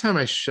first time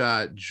I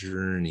shot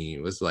Journey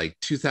was like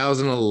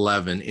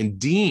 2011, and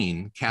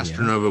Dean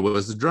Castronova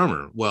was the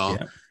drummer. Well,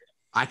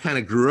 I kind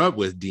of grew up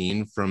with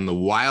Dean from the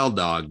Wild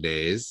Dog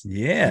days,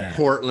 from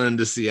Portland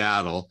to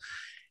Seattle.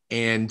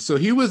 And so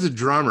he was a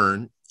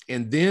drummer,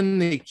 and then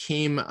they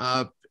came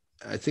up,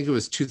 I think it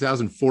was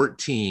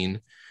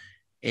 2014,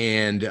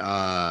 and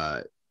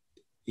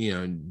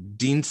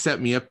Dean set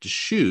me up to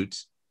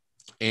shoot,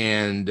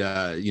 and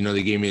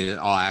they gave me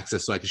all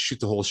access so I could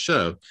shoot the whole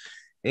show,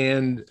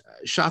 and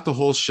shot the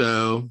whole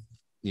show,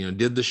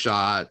 did the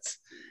shots.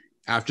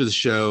 After the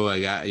show,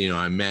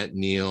 I met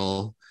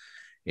Neal,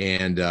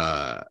 and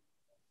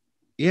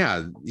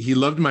yeah, he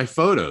loved my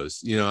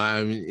photos. You know,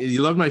 I mean, he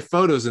loved my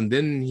photos, and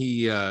then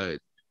he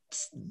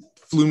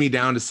flew me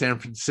down to San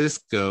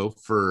Francisco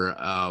for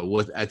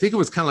what I think it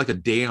was kind of like a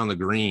day on the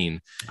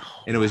green,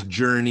 and it was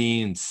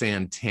Journey and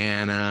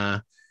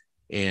Santana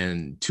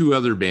and two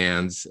other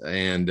bands,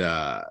 and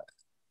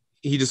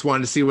he just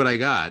wanted to see what I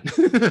got.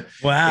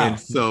 Wow. And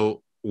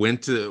so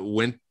went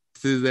to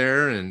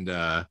there,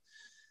 and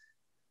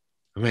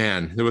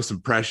man, there was some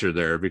pressure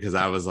there, because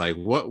I was like,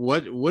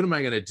 what am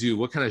I gonna do?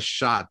 What kind of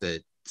shot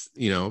that,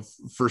 you know,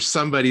 for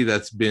somebody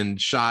that's been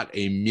shot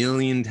a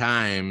million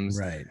times,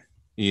 right,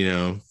 you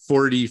know,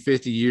 40,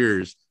 50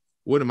 years,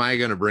 what am I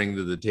gonna bring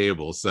to the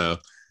table? So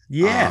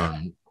yeah.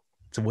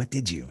 So what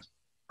did you?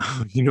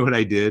 You know what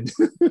I did?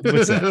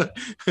 What's that?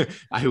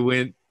 I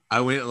went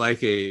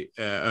like a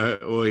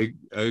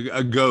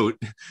goat.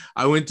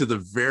 I went to the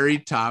very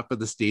top of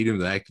the stadium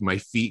that my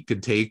feet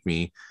could take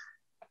me,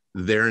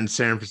 there in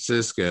San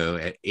Francisco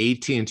at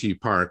AT&T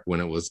Park,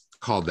 when it was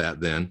called that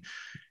then.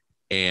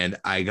 And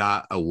I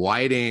got a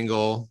wide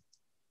angle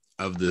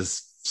of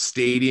this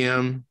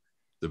stadium,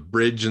 the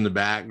bridge in the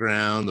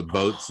background, the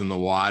boats in the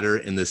water,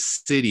 and the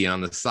city on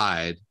the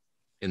side.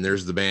 And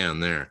there's the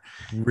band there.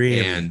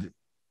 Really? And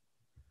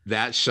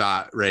that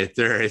shot right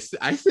there,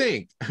 I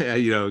think,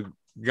 you know,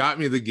 got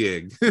me the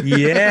gig.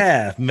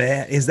 Yeah,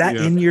 man. Is that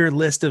Yeah. in your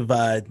list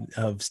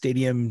of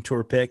stadium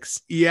tour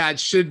picks? Yeah, it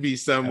should be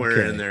somewhere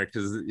Okay. in there,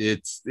 because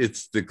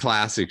it's the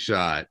classic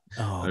shot.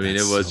 Oh, I mean,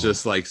 it was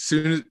just like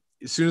soon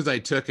as I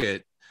took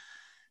it,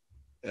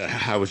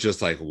 I was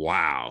just like,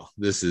 wow,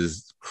 this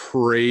is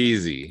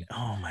crazy.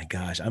 Oh my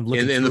gosh, I'm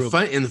looking. And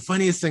the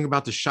funniest thing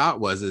about the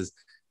shot is,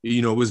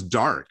 you know, it was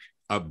dark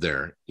up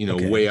there, you know,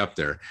 way up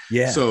there.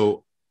 Yeah.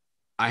 So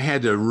I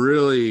had to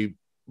really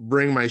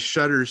bring my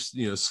shutters,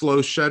 you know,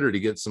 slow shutter to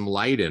get some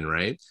light in,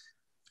 right?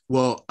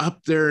 Well,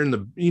 up there in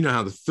the, you know,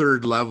 how the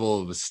third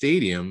level of a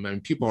stadium,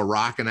 and people are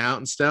rocking out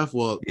and stuff.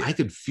 Well, yeah. I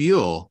could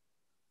feel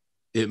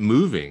it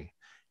moving,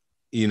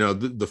 you know,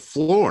 the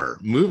floor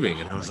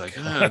moving. And I was like,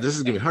 this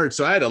is gonna be hard.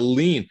 So I had to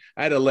lean,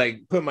 I had to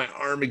like put my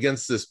arm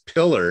against this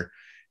pillar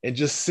and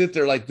just sit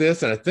there like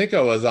this. And I think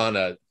I was on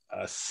a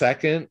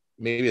second,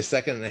 maybe a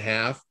second and a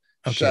half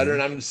shutter.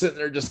 And I'm sitting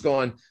there just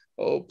going,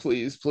 oh,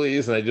 please,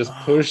 please. And I just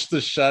push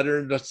the shutter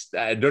and just,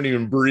 I don't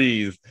even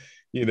breathe,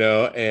 you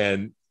know,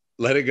 and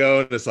let it go.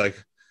 And it's like,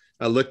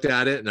 I looked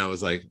at it and I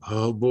was like,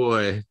 oh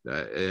boy,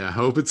 I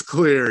hope it's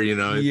clear, you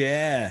know?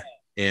 Yeah.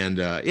 And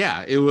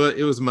yeah, it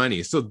was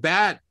money. So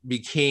that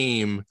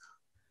became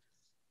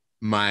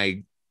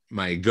my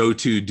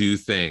go-to do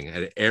thing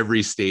at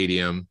every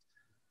stadium.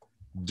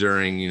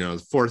 During, you know,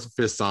 the fourth or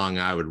fifth song,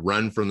 I would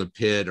run from the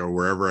pit or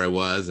wherever I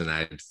was, and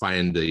I'd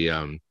find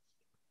the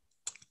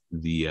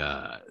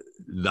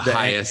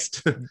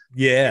highest,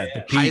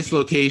 highest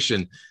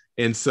location.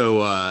 And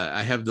so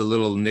I have the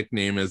little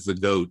nickname as the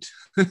goat.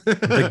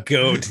 The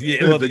goat.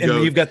 Yeah, well,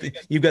 goat.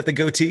 You've got the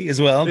goatee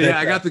as well. Yeah,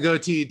 I got the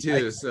goatee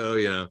too. So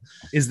you know,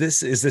 is this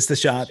the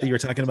shot that you were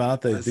talking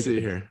about? Let's see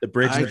here. The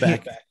bridge in the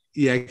back.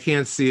 Yeah, I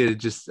can't see it.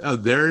 Just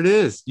there it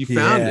is. You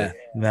found it.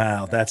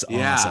 Wow, that's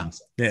awesome.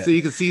 Yeah. So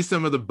you can see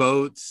some of the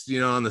boats, you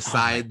know, on the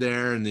side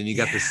there, and then you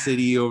got the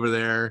city over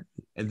there.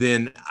 And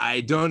then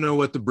I don't know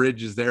what the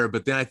bridge is there,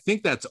 but then I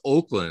think that's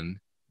Oakland.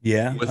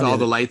 Yeah. With all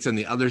the lights on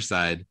the other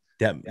side.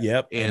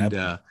 Yep. And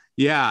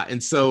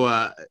and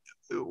so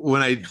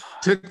when I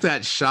took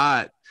that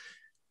shot,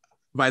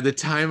 by the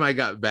time I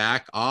got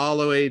back all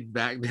the way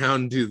back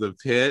down to the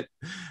pit,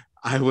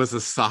 I was a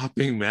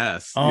sopping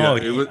mess. Oh,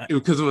 you know,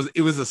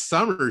 it was a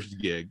summer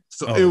gig,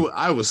 so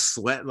I was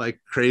sweating like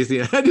crazy.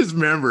 And I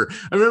remember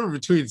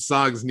between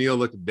songs, Neal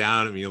looked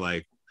down at me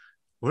like,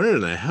 "Where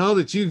in the hell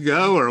did you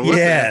go?" Or what?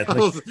 Yeah,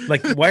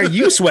 like why are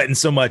you sweating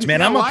so much,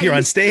 man? I'm up here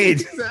on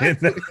stage.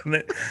 Exactly.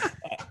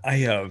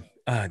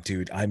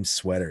 Dude, I'm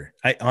sweater.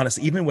 I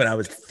honestly, even when I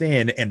was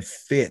thin and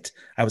fit,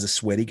 I was a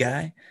sweaty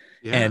guy.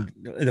 Yeah. And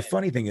the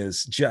funny thing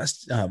is,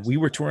 we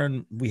were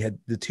touring, we had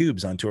the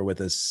Tubes on tour with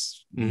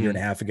us a year and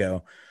a half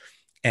ago.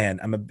 And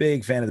I'm a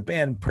big fan of the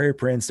band Prairie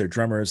Prince. Their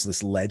drummer is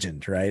this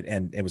legend, right?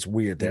 And it was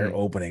weird. They're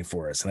opening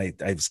for us. And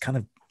I was kind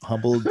of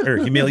humbled or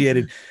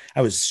humiliated.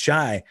 I was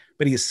shy,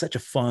 but he is such a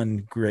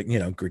fun,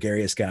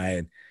 gregarious guy.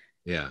 And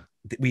yeah,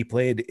 we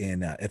played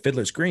in at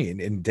Fiddler's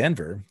Green in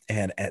Denver.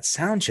 And at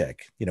sound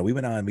check,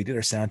 we did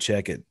our sound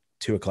check at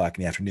 2:00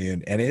 in the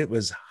afternoon, and it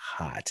was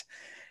hot.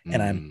 And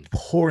I'm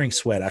pouring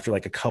sweat after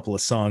like a couple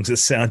of songs of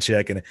sound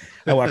check. And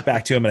I walked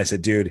back to him and I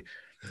said, dude,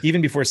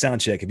 even before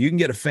sound check, if you can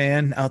get a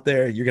fan out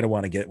there, you're going to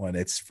want to get one.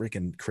 It's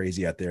freaking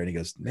crazy out there. And he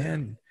goes,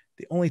 man,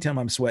 the only time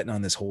I'm sweating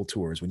on this whole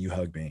tour is when you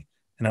hug me.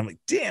 And I'm like,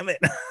 damn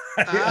it.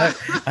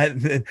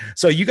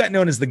 So you got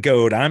known as the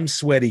GOAT. I'm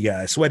sweaty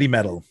guy, sweaty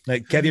metal.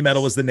 Like Heavy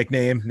Metal was the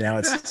nickname. Now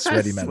it's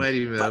sweaty metal.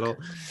 Sweaty metal.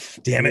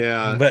 Damn it.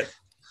 Yeah. But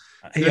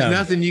there's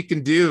nothing you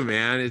can do,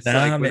 man. It's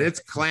like when it's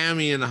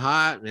clammy and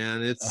hot,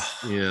 man. It's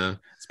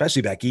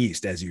especially back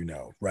east, as you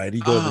know, right? You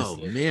go Oh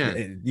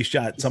man, you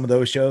shot some of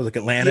those shows like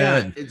Atlanta. Yeah,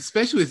 and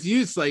especially with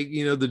you, it's like,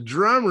 the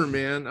drummer,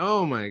 man.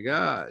 Oh my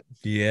God.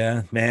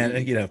 yeah,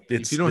 man. You know,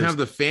 If you don't have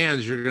the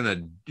fans, you're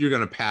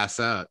gonna pass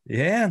out.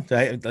 Yeah,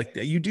 like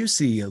you do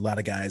see a lot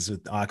of guys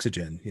with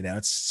oxygen. You know,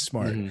 it's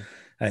smart.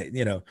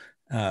 You know,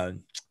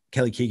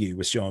 Kelly Keagy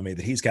was showing me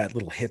that he's got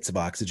little hits of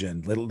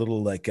oxygen,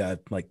 little like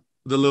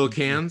The little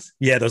cans.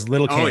 Yeah, those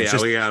little cans. Oh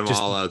yeah, we got them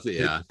all out.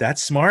 Yeah,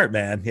 that's smart,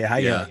 man.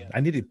 Yeah,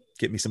 I need to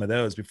get me some of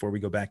those before we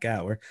go back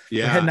out. We're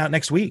heading out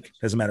next week,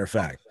 as a matter of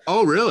fact.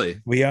 Oh really?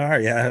 We are.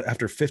 Yeah,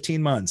 after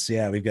 15 months.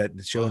 Yeah, we've got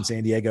the show in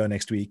San Diego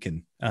next week,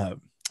 and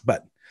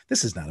but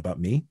this is not about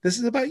me. This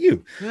is about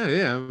you.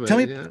 Yeah.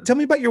 Tell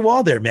me about your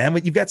wall there, man.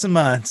 You've got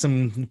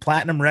some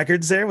platinum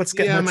records there.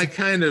 My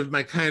kind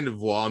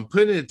of wall. I'm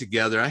putting it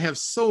together. I have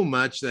so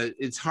much that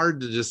it's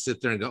hard to just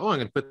sit there and go, oh, I'm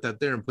gonna put that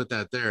there and put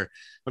that there.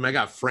 I mean, I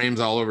got frames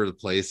all over the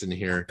place in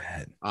here.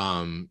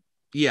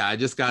 I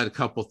just got a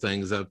couple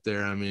things up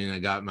there. I mean, I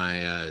got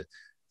my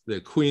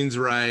the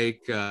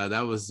Queensryche.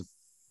 That was the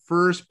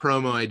first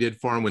promo I did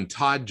for him when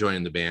Todd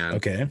joined the band.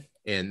 Okay.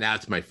 And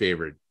that's my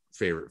favorite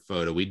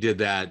photo. We did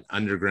that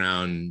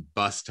underground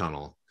bus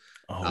tunnel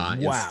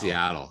in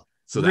Seattle.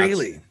 So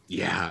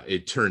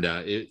it turned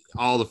out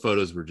all the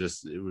photos were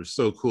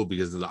so cool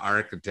because of the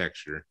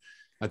architecture.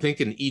 I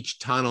think in each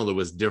tunnel there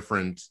was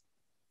different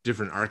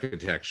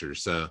architecture.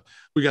 So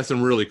we got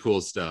some really cool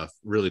stuff.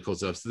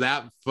 So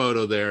that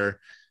photo there,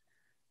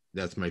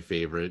 that's my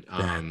favorite.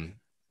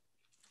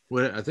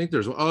 What I think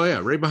there's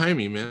right behind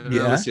me, man.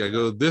 Yeah. Let's see, I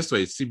go this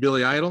way. See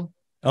Billy Idol?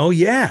 Oh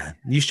yeah,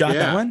 you shot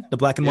that one, the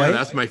black and white.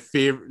 That's my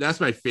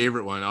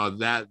favorite one. Oh,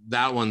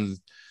 that one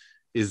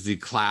is the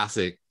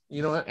classic.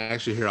 You know what?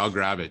 Actually, here, I'll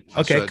grab it.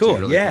 Okay, cool.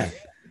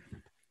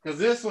 Because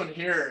this one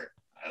here,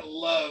 I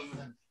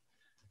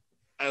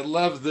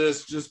love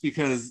this just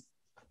because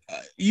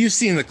you've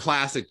seen the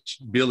classic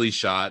Billy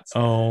shots.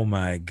 Oh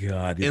my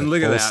God! And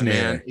look at that,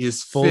 man.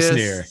 His full fist,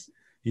 snare.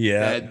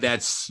 Yeah,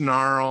 that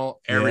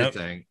snarl,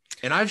 everything. Yep.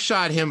 And I've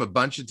shot him a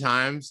bunch of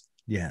times.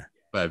 Yeah.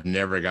 But I've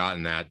never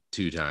gotten that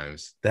 2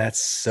 times. That's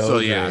so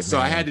great, so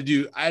man. I had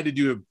to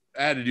do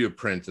a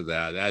print of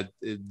that.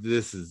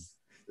 This is,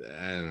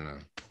 I don't know.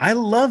 I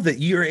love that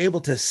you're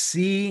able to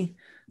see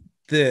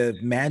the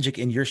magic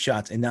in your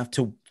shots enough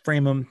to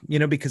frame them,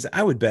 because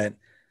I would bet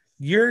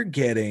you're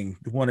getting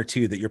 1 or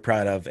 2 that you're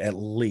proud of at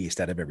least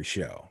out of every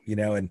show,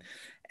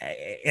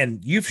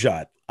 and you've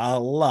shot a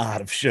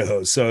lot of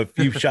shows. So if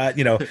you've shot,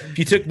 if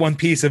you took one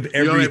piece of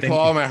everything, you want me to pull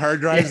all my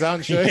hard drives out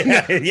and show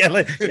you?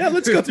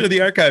 Let's go through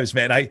the archives,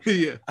 man.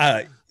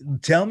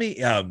 Tell me,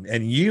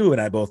 and you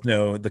and I both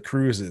know the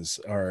cruises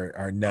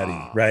are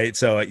nutty, right?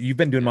 So you've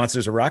been doing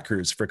Monsters of Rock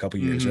cruise for a couple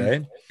years,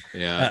 right?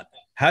 Yeah.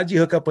 How'd you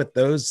hook up with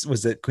those?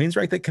 Was it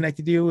Queensryche that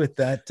connected you with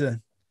that?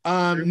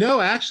 No,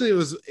 actually it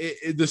was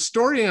the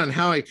story on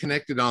how I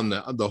connected on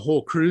the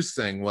whole cruise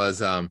thing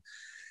was,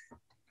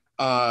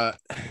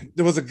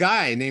 there was a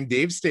guy named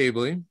Dave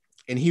Stabley,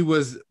 and he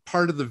was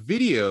part of the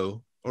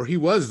video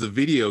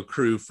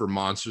crew for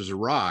Monsters of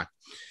Rock.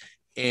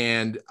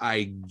 And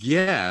I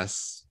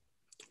guess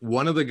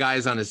one of the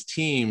guys on his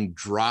team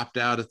dropped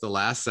out at the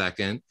last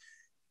second,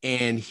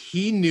 and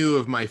he knew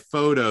of my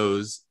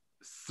photos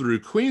through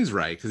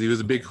Queensryche because he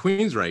was a big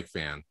Queensryche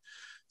fan.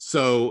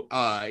 So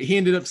he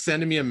ended up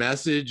sending me a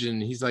message,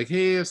 and he's like,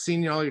 hey, I've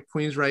seen all your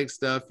Queensryche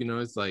stuff.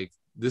 It's like,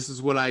 this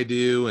is what I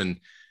do. And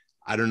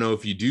I don't know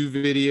if you do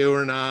video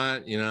or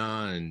not,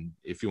 and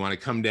if you want to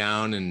come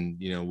down and,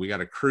 we got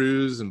a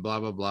cruise and blah,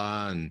 blah,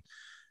 blah. And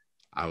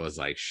I was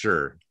like,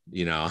 sure,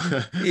 I'm not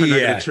going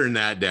to turn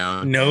that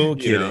down. No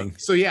kidding.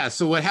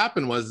 So what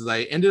happened was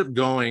I ended up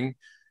going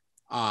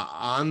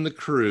on the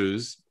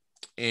cruise,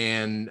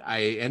 and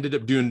I ended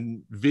up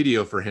doing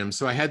video for him.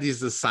 So I had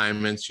these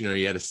assignments, you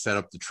had to set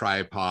up the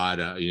tripod,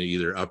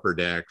 either upper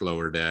deck,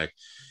 lower deck,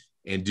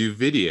 and do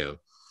video.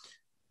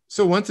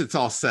 So once it's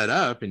all set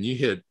up and you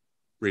hit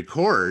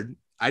record,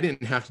 I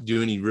didn't have to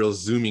do any real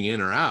zooming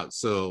in or out.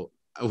 So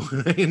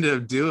what I ended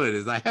up doing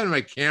is I had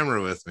my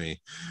camera with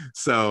me.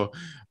 So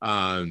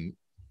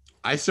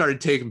I started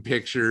taking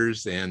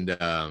pictures, and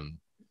I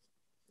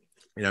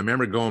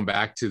remember going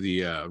back to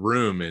the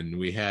room, and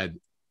we had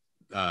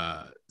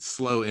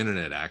slow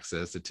internet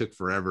access. It took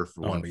forever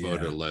for one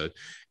photo to load.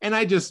 And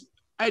I just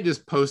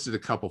posted a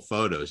couple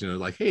photos,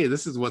 like, hey,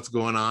 this is what's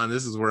going on.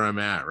 This is where I'm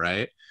at.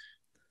 Right.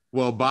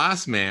 Well,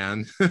 Boss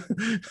Man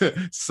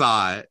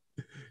saw it,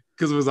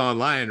 because it was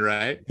online,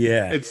 right?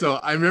 Yeah. And so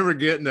I remember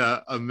getting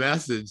a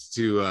message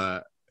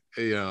to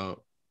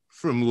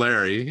from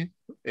Larry,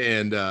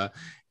 and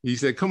he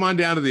said, come on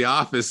down to the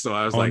office. So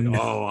I was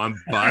oh, I'm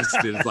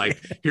busted. It's like,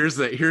 here's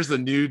the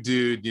new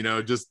dude,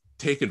 just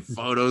taking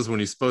photos when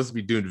he's supposed to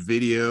be doing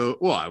video.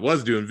 Well, I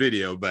was doing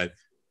video, but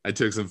I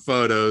took some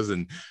photos.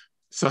 And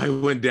so I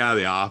went down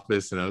to the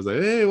office, and I was like,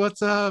 hey,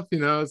 what's up?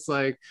 It's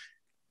like,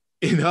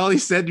 and all he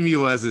said to me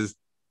was,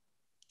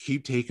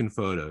 keep taking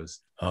photos.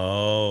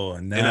 Oh,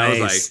 nice. And I was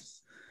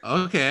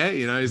like, okay,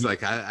 he's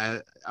like,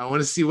 I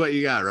want to see what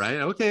you got, right?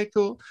 Okay,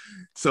 cool.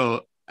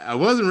 So I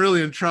wasn't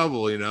really in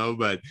trouble,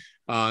 but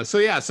so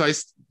I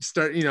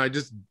I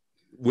just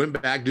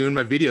went back doing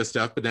my video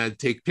stuff, but then I'd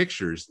take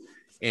pictures.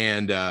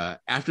 And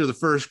after the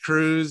first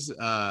cruise,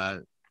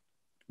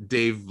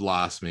 Dave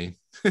lost me.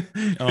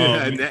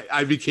 And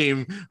I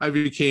became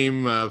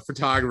a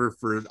photographer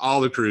for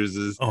all the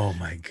cruises. Oh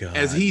my God.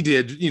 As he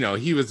did,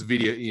 he was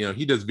video,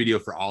 he does video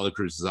for all the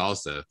cruises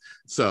also.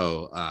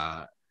 So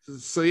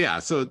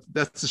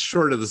that's the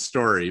short of the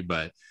story,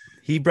 but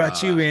he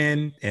brought you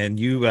in, and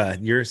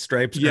your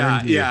stripes. He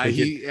got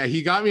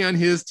me on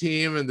his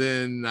team, and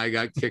then I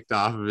got kicked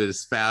off of it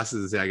as fast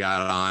as I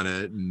got on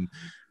it.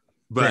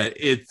 But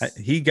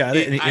he got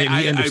it, and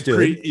he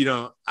understood.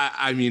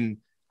 I mean,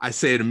 I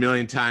say it a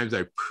million times. I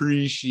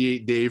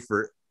appreciate Dave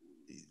for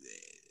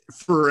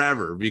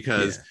forever,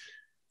 because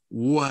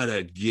what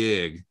a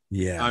gig.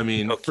 Yeah. I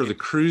mean, for the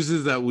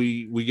cruises that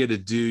we get to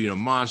do,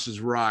 Monsters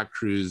Rock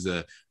cruise,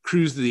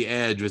 Cruise to the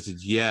Edge, which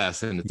is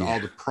and it's all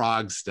the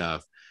prog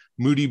stuff.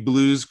 Moody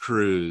Blues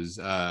cruise.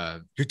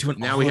 You're doing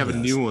now we have a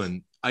new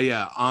one.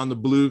 On the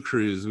Blue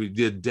cruise, we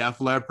did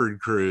Def Leppard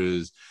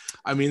cruise.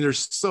 I mean,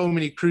 there's so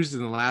many cruises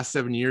in the last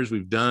 7 years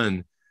we've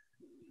done,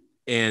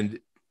 and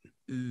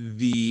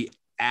the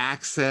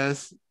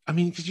access. I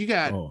mean, because you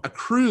got a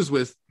cruise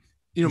with,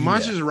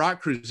 Monsters of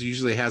Rock cruise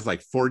usually has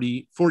like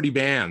 40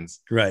 bands,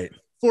 right?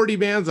 40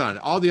 bands on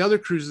it. All the other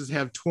cruises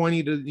have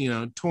 20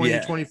 to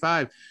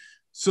 25.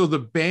 So the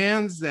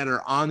bands that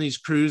are on these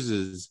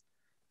cruises,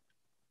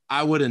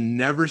 I would have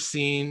never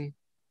seen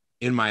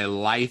in my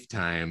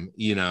lifetime,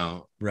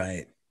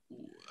 Right.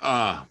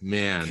 Oh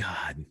man.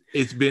 God.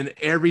 It's been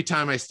every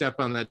time I step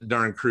on that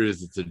darn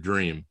cruise, it's a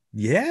dream.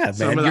 Yeah, man.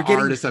 Some of the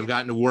artists I've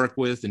gotten to work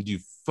with and do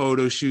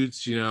photo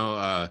shoots,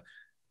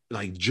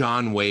 like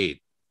John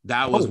Waite.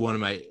 That was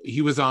one of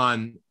he was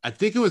on, I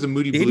think it was a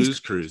Moody Blues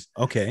cruise.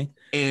 Okay.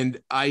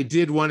 And I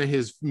did one of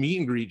his meet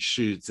and greet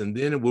shoots. And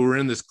then we were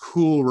in this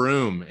cool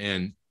room,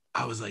 and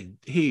I was like,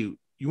 hey,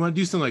 you want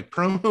to do some like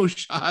promo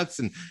shots?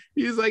 And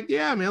he was like,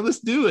 yeah, man, let's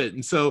do it.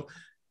 And so,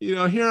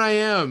 here I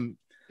am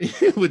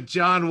with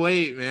John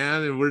Waite,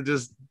 man. And we're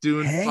just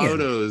doing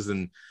photos.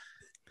 And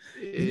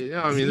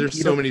I mean,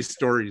 there's so many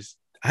stories.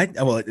 I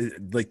want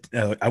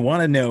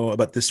to know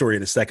about this story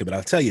in a second, but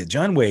I'll tell you,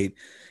 John Waite,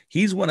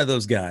 he's one of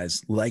those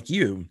guys like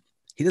you.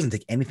 He doesn't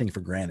take anything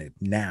for granted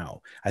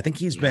now. I think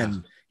he's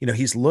been,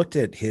 he's looked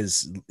at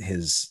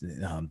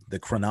the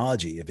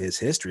chronology of his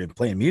history of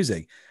playing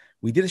music.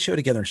 We did a show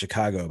together in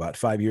Chicago about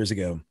 5 years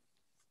ago,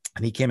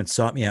 and he came and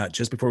sought me out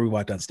just before we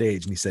walked on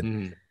stage, and he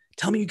said,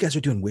 tell me you guys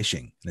are doing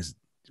Wishing. And I said,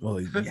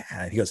 well,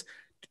 yeah. He goes,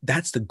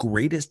 that's the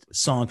greatest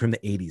song from the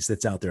 80s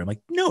that's out there. I'm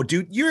like, no,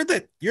 dude, you're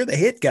the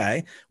hit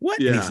guy.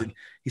 What? Yeah. And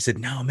he said,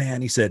 no,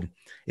 man. He said,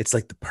 it's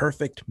like the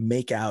perfect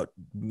make out,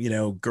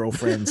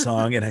 girlfriend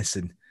song. And I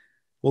said,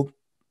 well,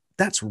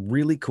 that's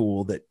really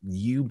cool that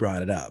you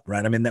brought it up.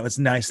 Right. I mean, that was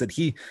nice that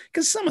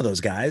because some of those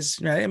guys,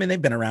 right? I mean,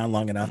 they've been around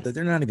long enough that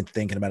they're not even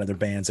thinking about other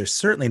bands. They're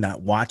certainly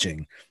not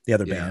watching the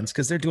other bands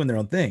because they're doing their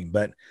own thing.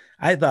 But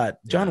I thought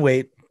John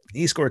Waite,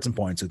 he scored some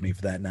points with me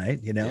for that night,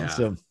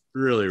 so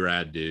really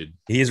rad, dude.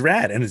 He's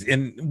rad.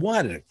 And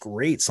what a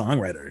great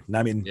songwriter.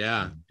 I mean,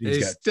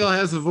 he still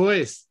has a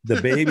voice.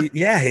 The Baby.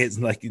 It's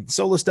like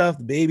solo stuff,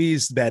 the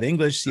Babies, Bad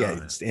English.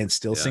 And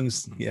still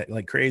sings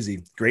like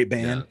crazy. Great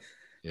band.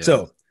 Yeah.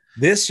 So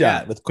this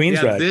shot with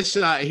Queensryche. This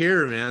shot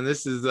here, man.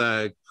 This is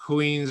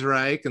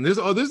Queensryche, and this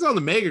is on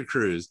the Mega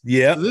Cruise.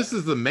 Yeah. So this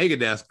is the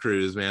Megadeth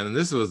cruise, man. And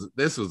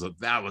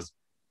that was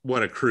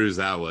what a cruise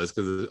that was,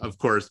 because of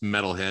course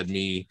Metalhead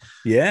me.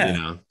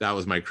 Yeah. That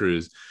was my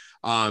cruise.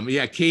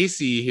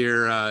 Casey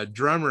here,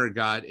 drummer,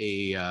 got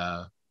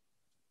a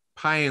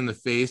pie in the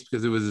face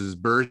because it was his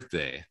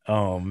birthday.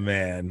 Oh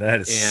man, it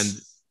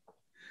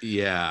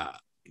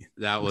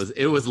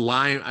was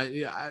lime.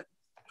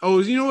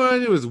 You know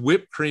what? It was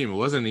whipped cream. It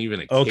wasn't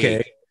even a cake.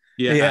 Okay.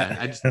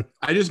 Yeah.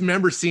 I just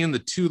remember seeing the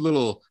two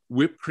little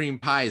whipped cream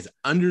pies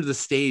under the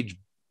stage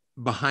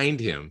behind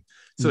him.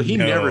 So he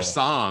never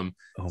saw them.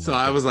 So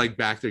I was like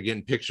back there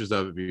getting pictures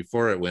of it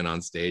before it went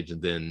on stage,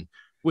 and then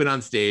went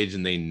on stage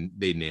and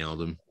they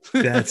nailed him.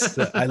 That's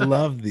I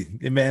love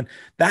man,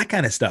 that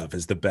kind of stuff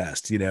is the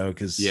best,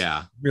 because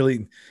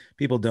really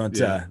people don't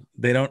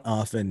they don't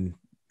often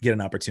get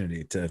an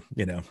opportunity to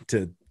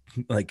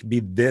like be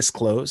this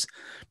close.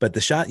 But the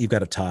shot you've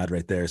got of Todd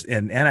right there,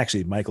 and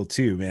actually Michael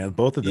too, man.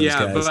 Both of those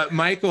guys. But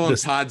Michael and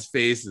Todd's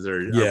faces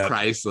are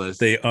priceless.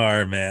 They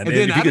are, man. And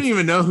then I don't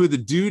even know who the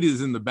dude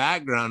is in the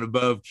background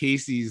above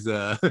Casey's.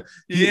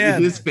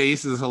 His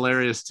face is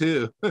hilarious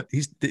too.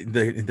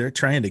 They're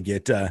trying to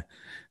get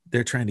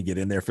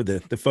in there for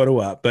the photo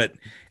op, but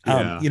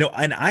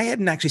and I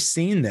hadn't actually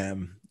seen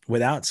them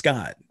without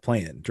Scott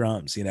playing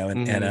drums,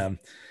 and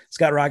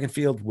Scott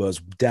Rockenfield was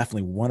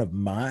definitely one of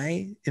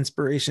my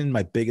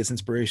biggest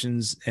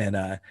inspirations. And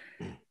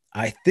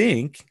I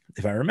think,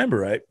 if I remember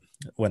right,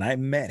 when I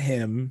met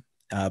him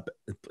at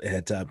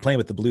playing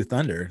with the Blue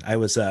Thunder, I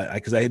was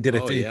because I did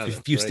a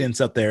few stints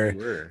up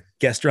there,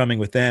 guest drumming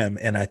with them,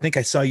 and I think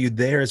I saw you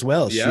there as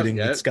well, shooting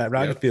with Scott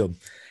Rockenfield,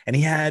 and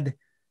he had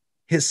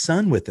his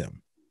son with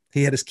him.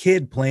 he had his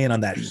kid playing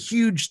on that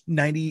huge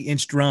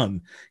 90-inch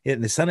drum,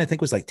 and his son I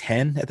think was like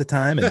 10 at the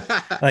time, and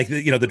like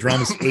the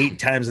drum is 8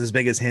 times as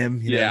big as him,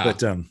 Yeah.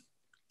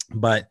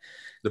 but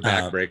the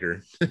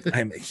backbreaker.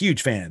 I'm a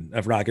huge fan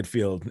of Rocket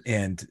Field,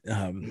 and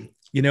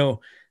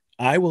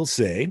I will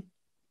say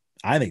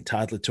I think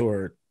Todd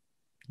Latour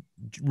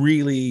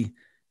really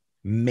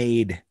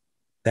made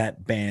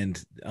that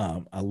band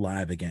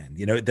alive again.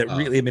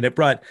 Really, I mean, it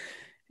brought,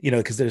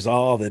 because there's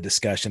all the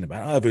discussion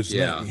about, if it's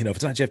not, if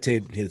it's not Jeff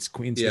Tate, it's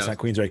it's not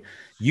Queensryche.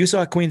 You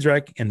saw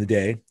Queensryche in the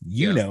day,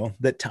 know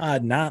that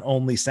Todd not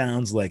only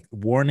sounds like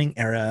Warning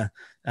era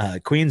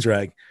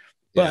Queensryche,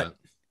 but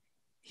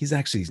he's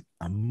actually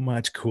a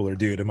much cooler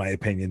dude in my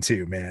opinion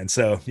too, man.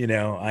 So, he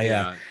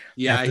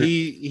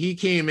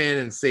came in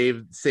and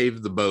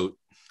saved the boat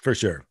for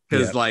sure.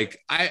 Because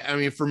I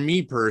mean, for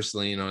me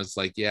personally, it's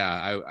like,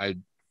 I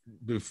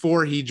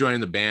before he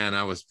joined the band,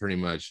 I was pretty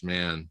much,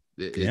 man,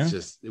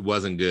 it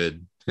wasn't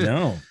good.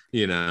 No,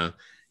 and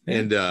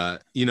and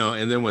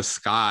then with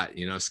Scott,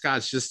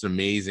 Scott's just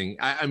amazing.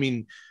 I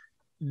mean,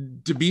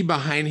 to be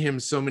behind him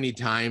so many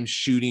times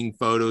shooting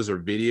photos or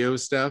video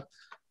stuff,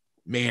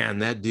 man,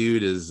 that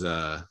dude is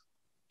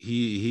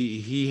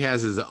he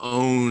has his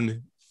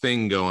own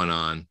thing going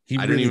on.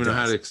 I don't even know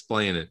how to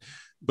explain it.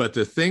 But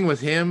the thing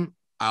with him,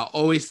 I'll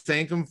always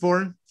thank him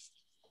for.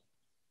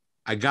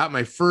 I got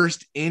my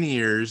first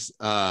in-ears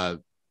from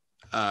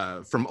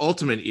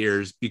Ultimate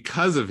Ears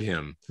because of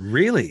him.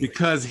 Really?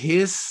 Because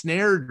his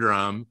snare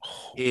drum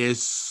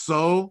is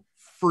so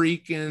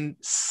freaking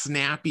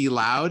snappy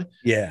loud.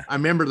 Yeah. I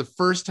remember the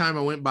first time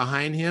I went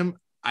behind him,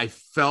 I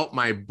felt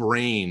my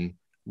brain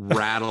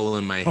rattle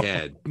in my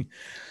head.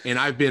 And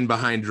I've been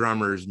behind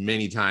drummers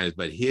many times,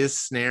 but his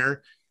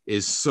snare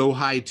is so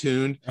high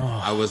tuned.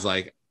 I was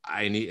like,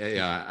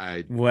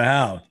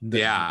 wow.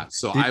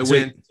 So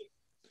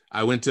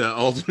I went to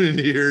Ultimate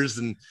Ears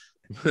and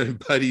my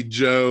buddy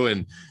Joe,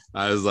 and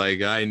I was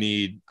like, I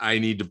need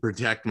to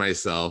protect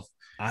myself.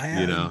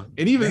 And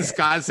even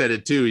Scott said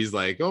it too. He's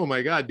like, oh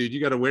my God, dude, you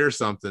got to wear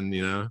something,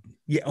 Yeah.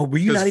 Oh, were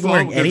you not even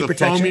wearing any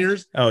protection? Foam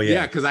ears? Oh yeah.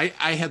 Yeah. Cause I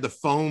had the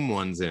foam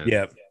ones in.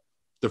 Yep.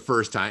 The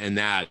first time, and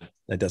that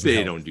doesn't they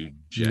help. don't do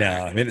jack. No,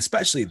 I mean,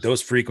 especially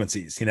those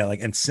frequencies,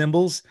 and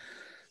cymbals,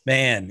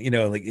 man,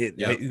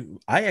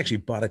 I actually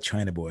bought a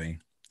China Boy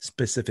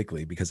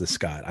specifically because of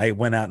Scott. I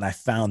went out and I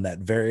found that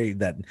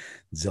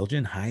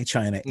Zildjian High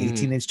China,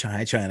 18-inch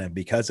High China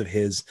because of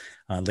his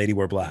Lady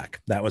Wore Black.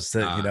 That was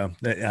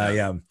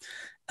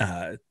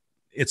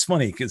it's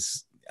funny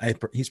because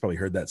he's probably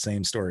heard that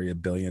same story a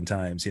billion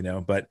times,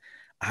 but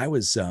I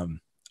was,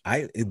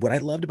 what I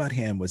loved about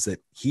him was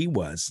that he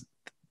was,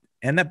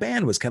 and that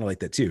band was kind of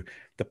like that too,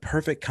 the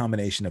perfect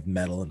combination of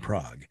metal and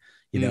prog.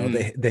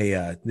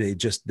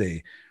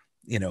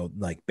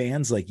 Like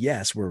bands like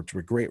Yes were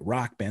great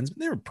rock bands, but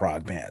they were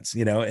prog bands,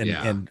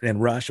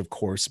 and Rush, of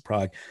course,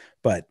 prog.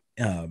 But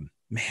man,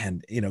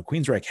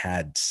 Queensryche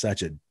had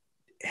such a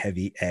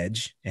heavy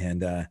edge,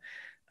 and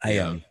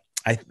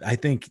I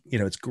think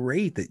it's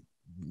great that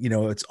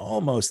it's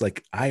almost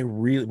like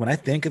when I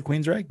think of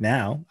Queensryche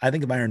now, I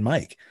think of Iron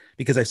Mike,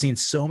 because I've seen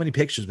so many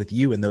pictures with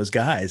you and those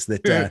guys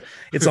that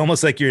it's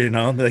almost like you're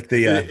like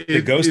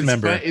the ghost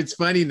member. It's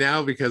funny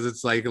now because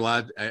it's like a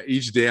lot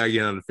each day I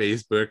get on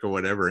Facebook or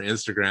whatever,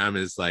 Instagram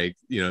is like,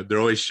 they're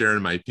always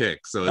sharing my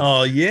pics. So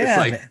it's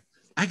like, man,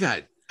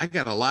 I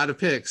got a lot of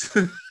pics.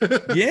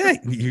 Yeah,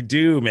 you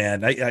do,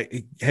 man.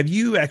 I have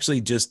you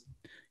actually just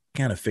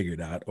kind of figured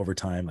out over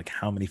time like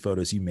how many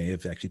photos you may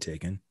have actually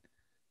taken?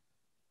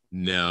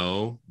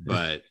 No,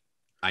 but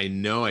I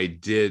know I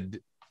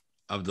did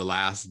of the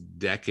last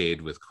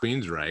decade with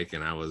Queensryche,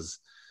 and I was,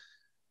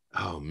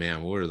 oh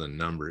man, what are the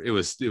numbers? It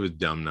was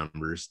dumb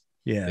numbers.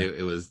 Yeah,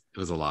 it was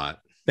a lot.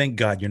 Thank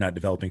God you're not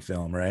developing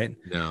film, right?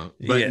 No,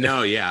 but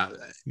yeah.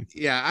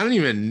 I don't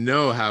even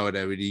know how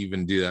I would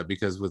even do that,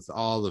 because with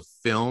all the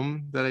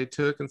film that I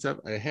took and stuff,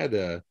 I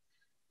don't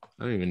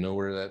even know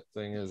where that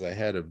thing is. I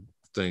had a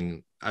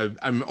thing.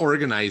 I'm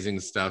organizing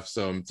stuff,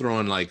 so I'm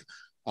throwing like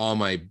all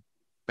my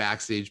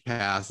backstage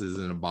passes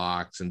in a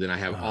box, and then I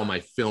have all my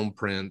film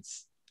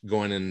prints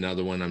going in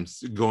another one. I'm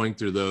going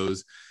through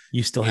those.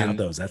 You still have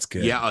those? That's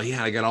good. Yeah. Oh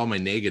yeah, I got all my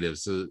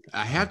negatives, so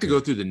I have to go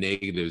through the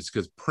negatives,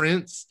 because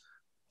prints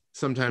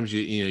sometimes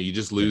you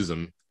just lose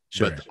them.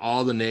 Sure. But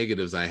all the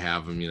negatives I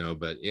have them,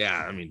 but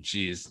yeah, I mean,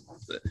 geez.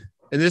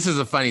 And this is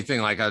a funny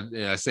thing, like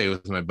I say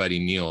with my buddy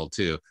Neal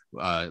too,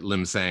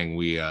 Lim Sang,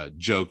 we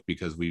joke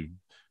because we've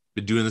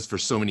been doing this for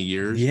so many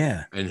years,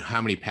 and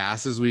how many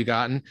passes we've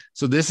gotten.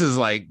 So this is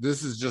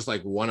just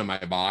like one of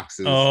my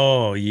boxes.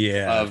 Oh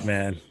yeah,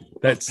 man,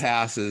 that's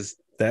passes.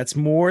 That's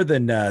more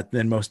than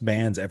most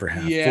bands ever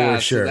have. Yeah,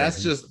 for sure.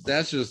 So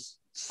that's just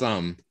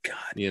some. God,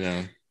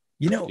 yeah.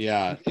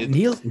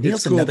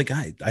 Neal's cool. Another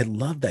guy. I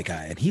love that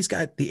guy, and he's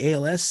got the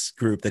ALS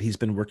group that he's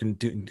been working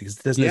doing, because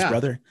doesn't his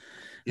brother?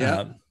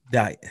 Yeah.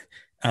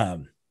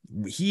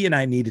 He and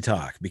I need to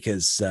talk,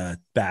 because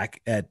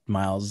back at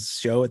Miles'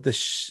 show at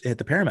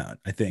the Paramount,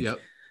 I think it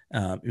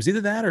was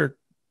either that or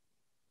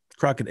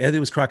Crocodile. It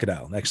was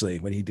Crocodile, actually,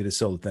 when he did his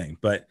solo thing.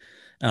 But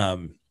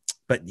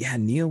but yeah,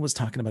 Neal was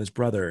talking about his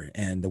brother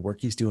and the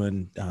work he's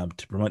doing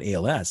to promote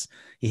ALS.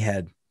 He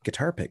had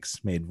guitar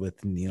picks made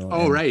with Neal.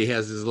 Oh, right. He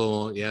has his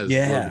little, yeah, his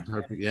little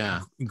guitar pick.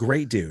 Yeah.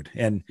 Great dude.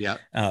 And yeah,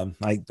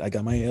 I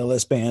got my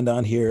ALS band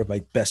on here.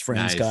 My best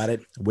friend's Nice. got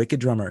it. Wicked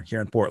drummer here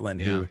in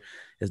Portland who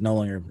is no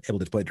longer able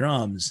to play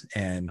drums.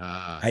 And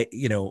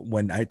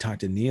when I talked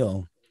to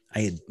Neal,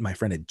 my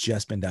friend had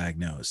just been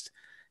diagnosed.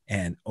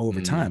 And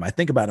over time, I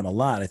think about him a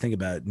lot. I think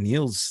about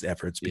Neal's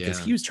efforts because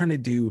he was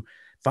trying to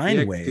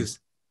find ways.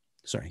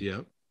 Sorry. Yeah.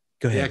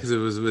 Go ahead. Yeah, because it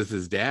was with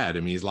his dad. I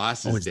mean, he's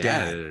lost his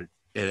dad.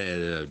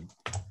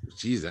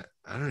 Geez, I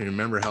don't even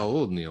remember how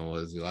old Neal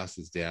was. He lost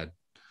his dad.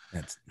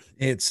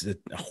 It's a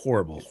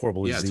horrible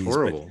disease. It's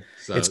horrible.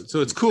 So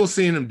it's cool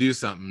seeing him do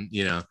something,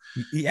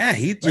 Yeah,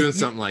 he's doing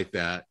something like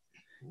that.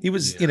 He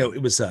was,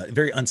 it was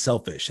very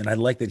unselfish, and I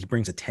like that he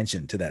brings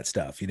attention to that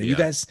stuff. You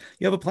guys,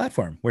 you have a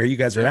platform where you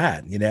guys are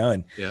at,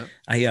 and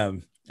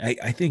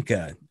I think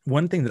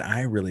one thing that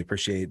I really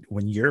appreciate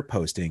when you're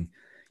posting,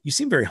 you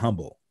seem very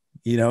humble.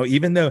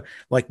 Even though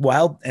like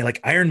wild and like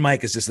Iron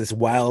Mike is just this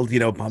wild,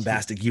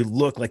 bombastic, you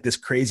look like this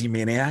crazy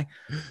maniac,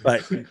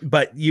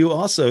 but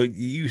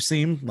you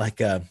seem like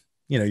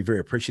you're very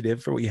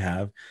appreciative for what you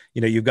have.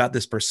 You've got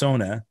this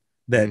persona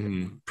that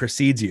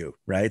precedes you,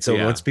 right? So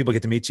once people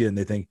get to meet you and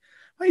they think,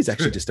 oh, he's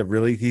actually just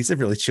he's a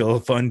really chill,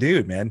 fun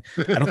dude, man.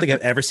 I don't think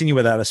I've ever seen you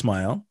without a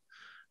smile.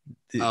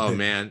 Oh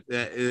man.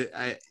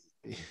 I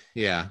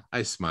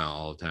smile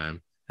all the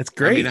time. That's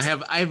great.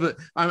 I mean,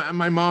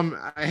 my mom,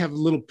 I have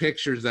little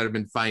pictures that I've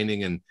been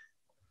finding, and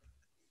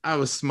I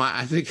was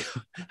I think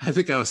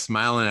I was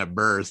smiling at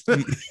birth.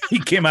 He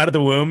came out of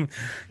the womb.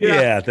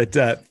 Yeah.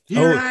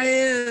 Here I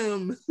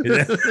am.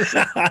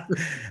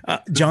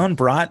 John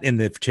Brott in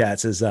the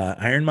chat says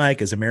Iron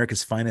Mike is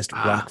America's finest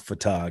rock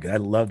photog. I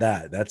love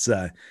that. That's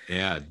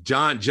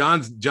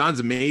John's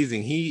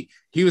amazing. He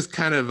was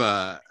kind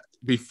of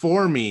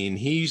before me, and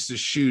he used to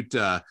shoot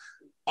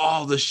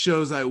all the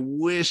shows I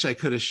wish I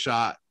could have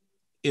shot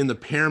in the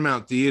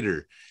Paramount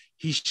Theater.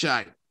 He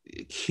shot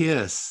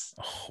Kiss.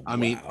 Oh, I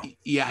mean,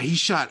 he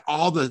shot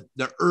all the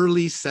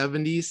early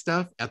 70s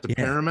stuff at the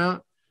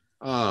Paramount.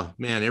 Oh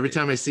man, every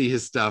time I see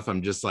his stuff,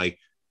 I'm just like,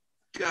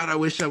 God, I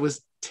wish I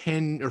was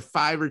 10 or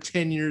 5 or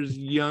 10 years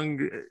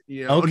younger.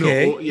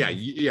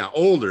 Okay.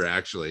 Older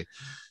actually.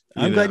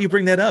 I'm glad you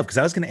bring that up because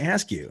I was going to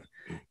ask you.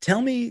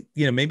 Tell me,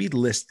 maybe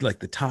list like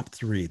the top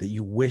 3 that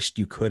you wished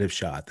you could have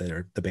shot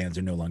that the bands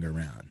are no longer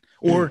around,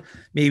 or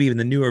maybe even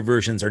the newer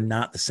versions are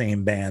not the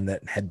same band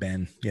that had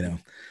been,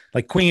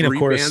 like Queen, 3 of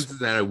course. Bands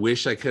that I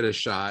wish I could have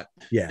shot.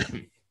 Yeah.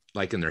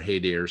 Like in their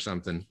heyday or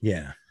something.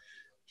 Yeah.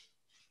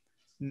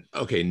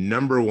 Okay.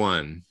 Number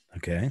 1.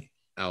 Okay.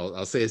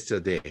 I'll say it's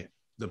today.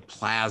 The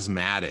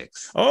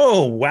Plasmatics.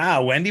 Oh,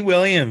 wow. Wendy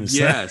Williams.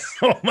 Yes.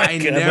 Oh my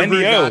God. I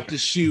never got to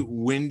shoot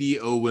Wendy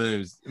O.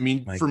 Williams. I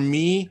mean, for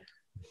me,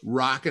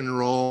 rock and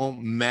roll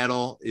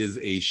metal is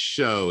a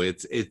show.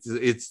 It's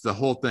the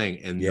whole thing.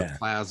 And the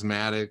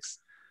Plasmatics.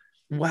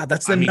 Wow,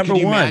 that's the number can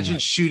you 1. Imagine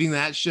shooting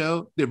that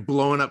show. They're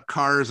blowing up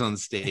cars on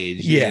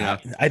stage. Yeah,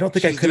 I don't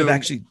think I could have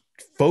actually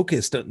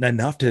focused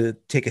enough to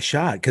take a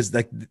shot because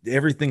like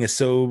everything is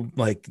so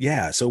like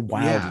so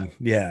wild.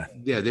 Yeah,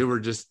 they were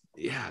just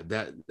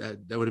that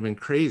would have been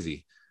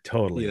crazy.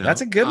 Totally,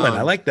 that's a good one.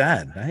 I like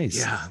that. Nice.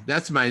 Yeah,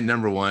 that's my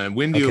number 1.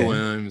 Wendy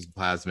Williams,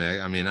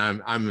 Plasmatic. I mean,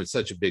 I'm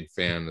such a big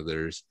fan of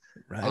theirs.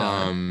 Right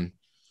on.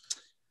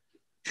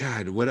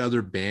 God, what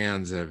other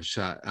bands have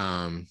shot?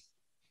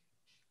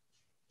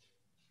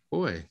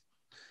 Boy,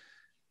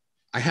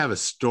 I have a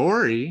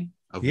story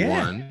of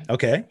one.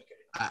 Okay.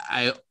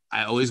 I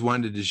always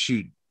wanted to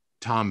shoot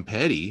Tom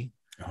Petty.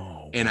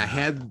 Oh, and I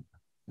had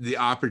the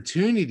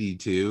opportunity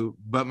to,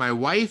 but my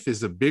wife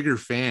is a bigger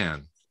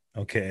fan.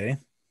 Okay.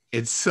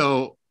 And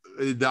so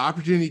the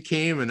opportunity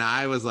came and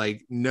I was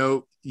like,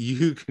 nope,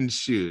 you can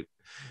shoot.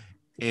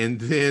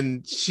 And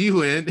then she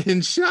went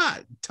and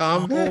shot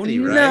Tom Petty,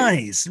 right?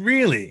 Nice.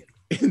 Really?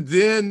 And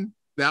then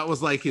that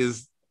was like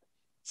his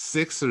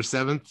 6th or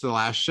 7th to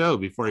last show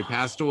before he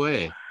passed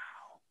away.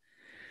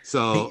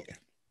 So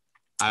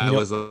I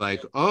was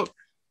like, oh,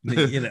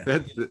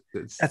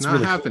 that's not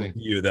really happening.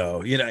 Cool you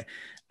though,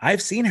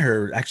 I've seen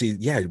her actually,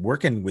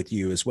 working with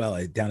you as well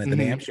down at the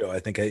NAMM show. I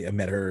think I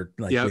met her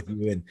with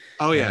you,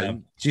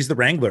 and she's the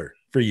wrangler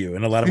for you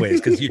in a lot of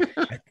ways because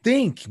I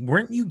think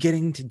weren't you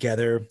getting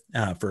together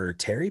for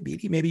Terry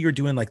Beatty? Maybe you were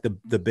doing like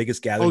the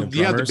biggest gathering. Of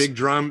drummers. The big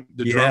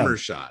drummer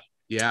shot.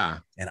 Yeah,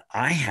 and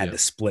I had to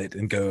split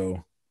and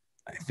go.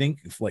 I think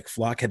like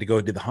Flock had to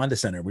go to the Honda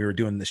Center. We were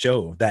doing the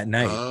show that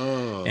night,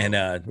 and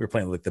we were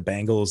playing like the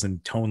Bangles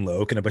and Tone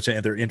Loc and a bunch of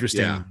other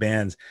interesting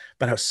bands.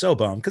 But I was so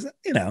bummed because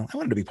I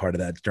wanted to be part of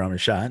that drummer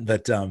shot.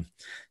 But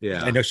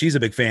I know she's a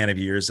big fan of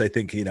yours. I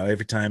think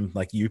every time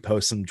like you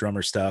post some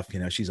drummer stuff,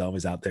 she's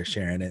always out there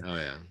sharing it.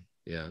 Oh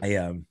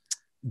yeah.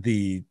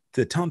 The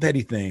Tom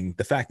Petty thing,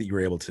 the fact that you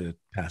were able to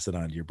pass it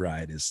on to your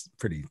bride is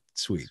pretty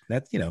sweet.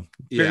 That's again.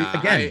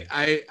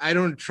 I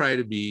don't try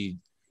to be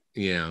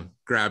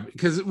grab,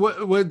 because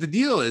what the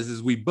deal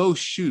is we both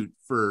shoot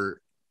for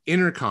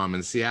Entercom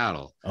in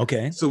Seattle.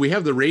 Okay. So we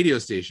have the radio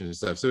station and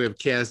stuff. So we have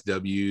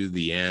KSW,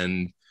 The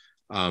End,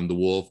 The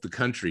Wolf, The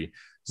Country.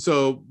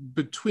 So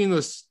between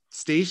those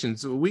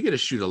stations, we get to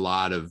shoot a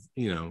lot of,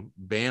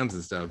 bands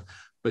and stuff.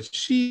 But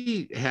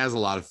she has a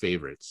lot of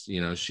favorites.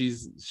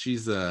 She's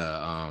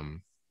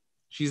the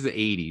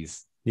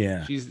 80s.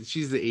 Yeah.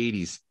 She's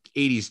the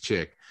 80s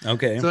chick.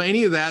 Okay. So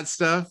any of that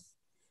stuff,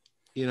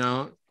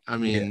 I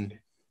mean,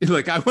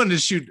 like I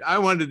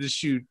wanted to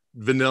shoot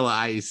Vanilla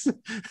Ice.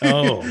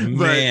 Oh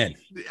man.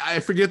 I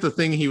forget the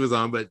thing he was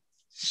on, but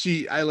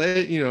she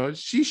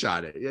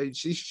shot it. Yeah,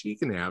 she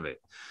can have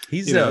it.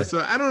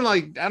 So I don't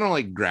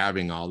like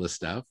grabbing all the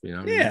stuff,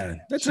 Yeah,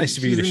 that's nice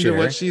of you to into share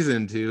what she's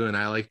into, and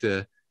I like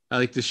to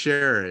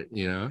share it,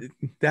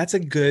 That's a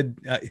good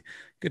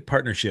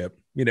partnership.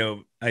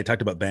 I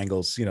talked about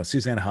Bangles.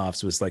 Susanna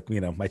Hoffs was like,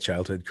 my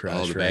childhood crush.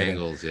 All the right?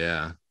 Bangles,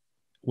 yeah.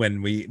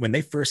 When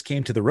they first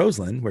came to the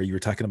Roseland, where you were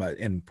talking about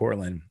in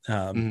Portland,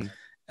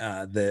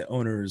 the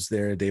owners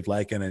there, Dave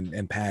Lycan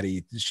and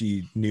Patty,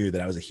 she knew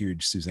that I was a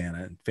huge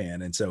Susanna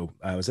fan, and so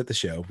I was at the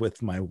show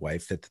with my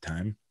wife at the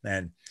time,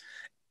 and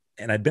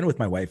I'd been with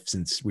my wife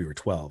since we were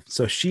 12.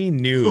 So she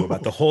knew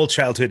about the whole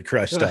childhood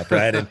crush stuff.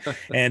 Right.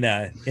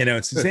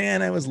 And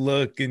Susanna was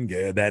looking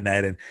good that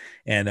night.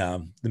 And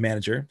the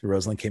manager,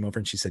 Rosalind, came over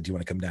and she said, "Do you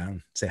want to come down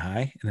and say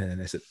hi?" And then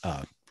I said,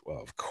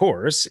 well, of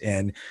course.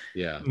 And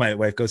my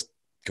wife goes,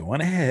 "Go on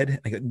ahead." And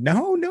I go,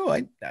 no,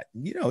 I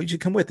you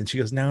should come with. And she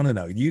goes,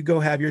 no, you go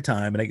have your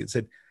time. And I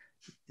said,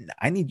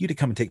 "I need you to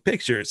come and take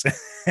pictures."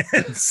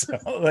 And so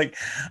like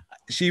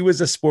she was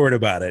a sport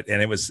about it,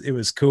 and it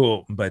was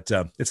cool. But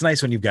it's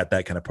nice when you've got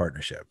that kind of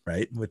partnership,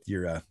 right, with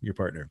your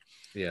partner.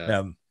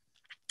 Yeah. I'm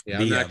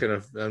not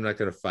gonna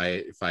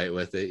fight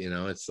with it.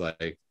 It's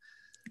like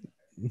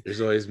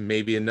there's always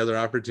maybe another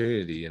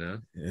opportunity.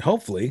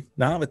 Hopefully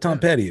not with Tom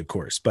Petty, of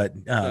course. But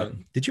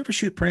did you ever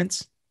shoot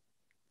Prince?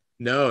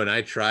 No, and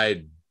I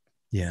tried.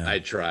 Yeah, I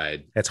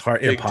tried. It's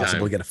hard,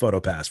 impossible to get a photo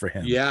pass for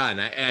him. Yeah, and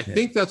I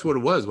think that's what it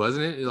was,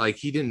 wasn't it? Like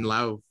he didn't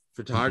allow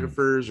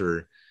photographers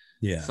or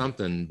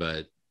something.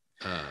 But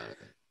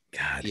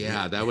God,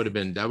 that would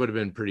have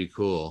been pretty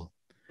cool.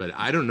 But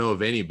I don't know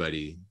of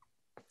anybody.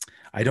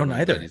 I don't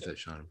either. That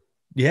shot him.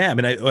 Yeah, I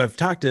mean, I've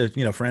talked to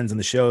friends in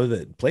the show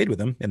that played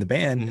with him in the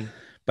band,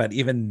 but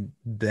even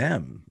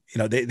them,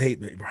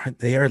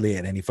 they hardly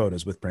had any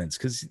photos with Prince,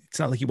 because it's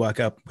not like you walk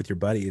up with your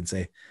buddy and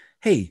say,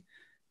 "Hey,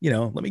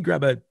 let me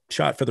grab a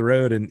shot for the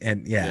road." And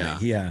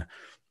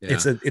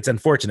it's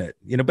unfortunate,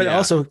 but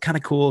also kind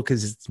of cool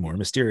because it's more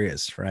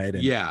mysterious, right?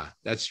 And,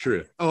 that's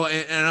true. Oh,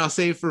 and I'll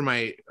say for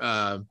my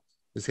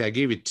this guy, I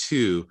gave you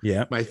two.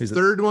 Yeah, my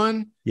third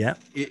one. Yeah,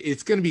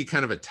 it's going to be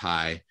kind of a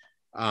tie.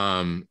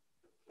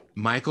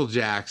 Michael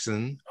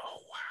Jackson. Oh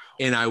wow!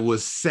 And I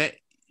was set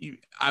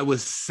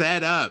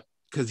up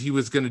because he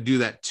was going to do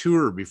that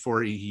tour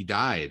before he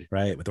died,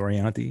 right, with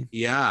Orianti.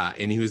 Yeah,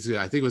 and I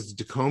think it was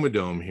the Tacoma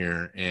Dome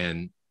here,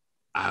 and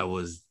I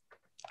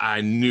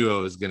knew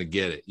I was going to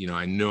get it.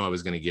 I know I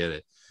was going to get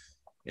it.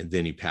 And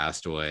then he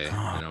passed away. And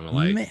I'm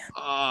like, man.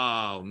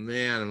 Oh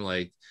man. I'm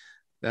like,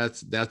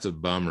 that's a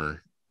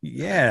bummer.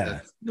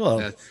 Yeah.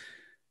 I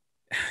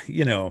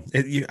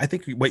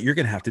think what you're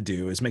going to have to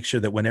do is make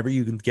sure that whenever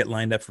you get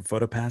lined up for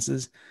photo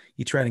passes,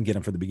 you try and get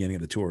them for the beginning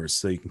of the tours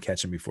so you can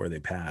catch them before they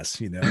pass,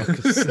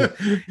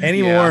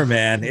 anymore,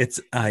 man.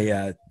 It's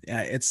a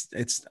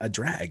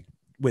drag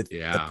with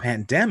the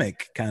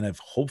pandemic kind of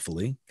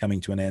hopefully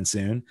coming to an end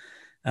soon.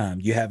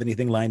 You have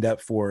anything lined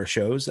up for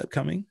shows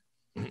upcoming?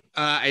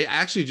 I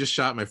actually just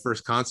shot my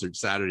first concert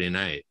Saturday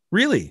night.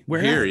 Really?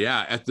 Where? Here,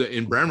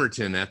 in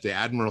Bremerton at the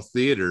Admiral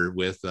Theater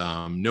with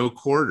No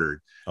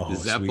Quarter, the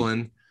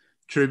Zeppelin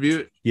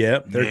tribute.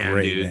 Yep, they're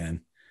great, dude.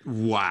 Man.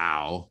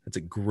 Wow, that's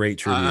a great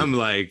tribute. I'm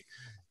like,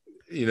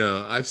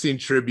 I've seen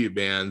tribute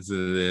bands,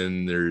 and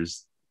then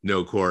there's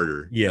No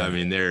Quarter. Yeah, I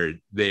mean they're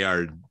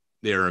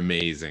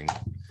amazing.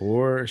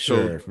 For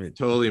sure.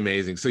 Totally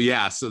amazing. So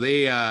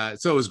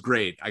it was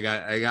great. I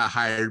got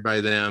hired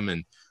by them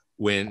and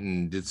went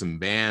and did some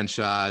band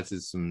shots,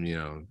 did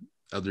some,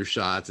 other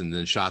shots, and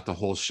then shot the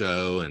whole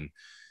show.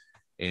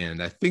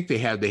 And I think they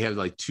had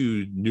like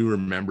two newer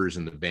members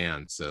in the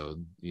band. So,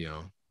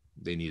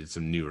 they needed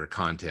some newer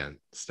content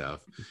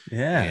stuff.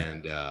 Yeah.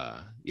 And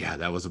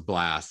that was a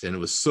blast. And it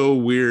was so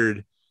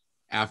weird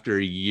after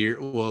a year.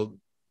 Well,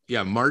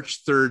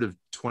 March 3rd of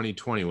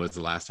 2020 was the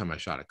last time I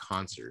shot a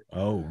concert.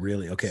 Oh,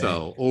 really? Okay.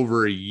 So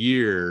over a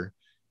year.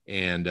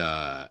 And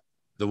the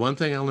one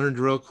thing I learned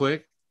real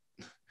quick,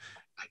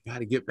 I got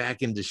to get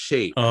back into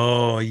shape.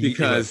 Oh,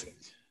 because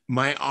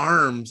my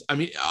arms, I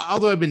mean,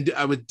 although I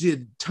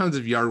did tons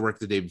of yard work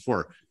the day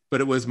before, but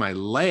it was my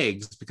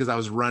legs, because I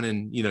was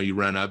running, you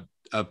run up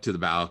to the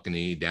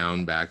balcony,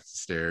 down back the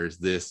stairs,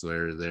 this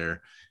or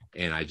there.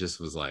 And I just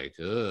was like,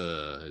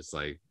 it's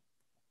like,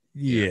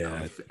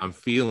 I'm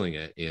feeling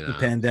it. The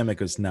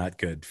pandemic was not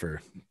good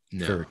for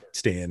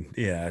staying.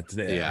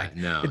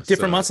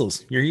 Different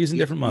muscles. You're using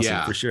different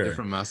muscles for sure.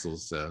 Different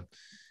muscles. So,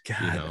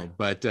 God.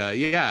 But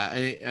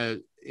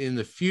in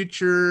the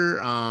future,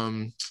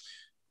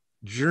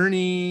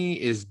 Journey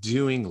is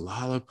doing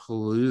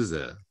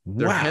Lollapalooza.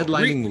 They're Wow,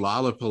 headlining really?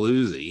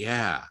 Lollapalooza.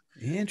 Yeah.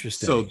 So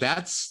Interesting.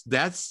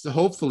 that's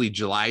hopefully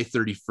July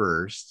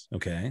 31st,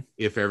 Okay.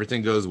 if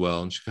everything goes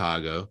well in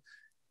Chicago.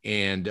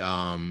 And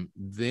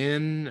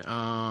then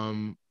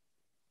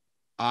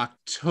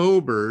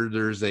October,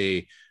 there's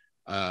a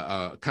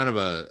kind of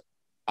a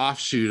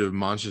offshoot of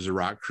Monsters of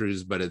Rock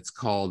Cruise, but it's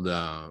called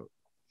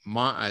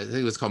I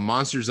think it's called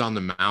Monsters on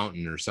the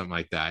Mountain or something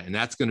like that, and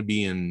that's going to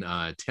be in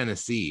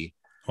Tennessee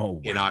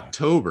Oh, in wow.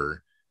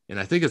 October, and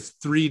I think it's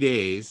 3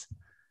 days,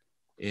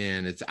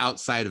 and it's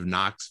outside of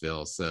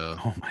Knoxville. So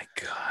Oh my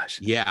gosh.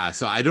 yeah,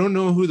 so I don't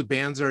know who the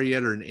bands are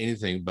yet or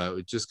anything, but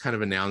it just kind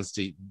of announced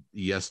it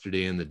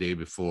yesterday and the day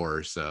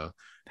before. So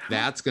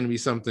that's going to be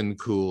something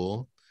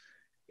cool.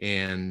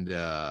 And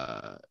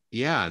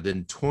yeah,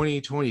 then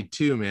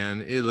 2022,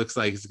 man, it looks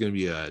like it's going to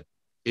be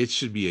it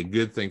should be a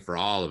good thing for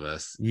all of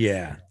us.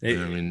 Yeah. I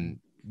mean,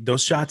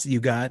 those shots that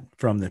you got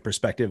from the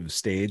perspective of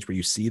stage where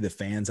you see the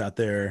fans out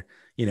there,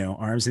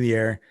 arms in the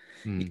air,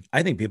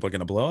 I think people are going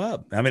to blow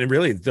up. I mean,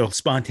 really, they'll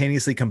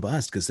spontaneously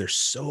combust because they're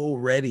so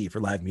ready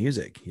for live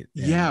music.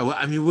 Yeah. Well,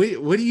 I mean,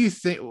 what do you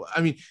think? I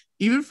mean,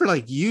 even for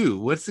like you,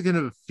 what's it going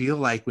to feel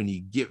like when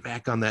you get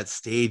back on that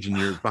stage and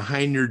you're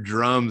behind your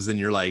drums and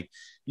you're like,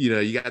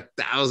 you got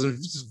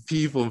thousands of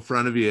people in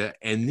front of you,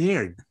 and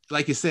they're,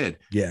 like you said,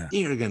 they're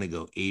going to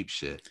go ape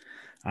shit.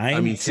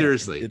 I mean,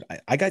 seriously.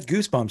 I got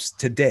goosebumps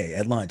today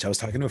at lunch. I was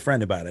talking to a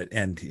friend about it,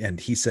 and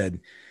he said,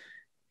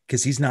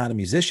 because he's not a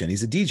musician,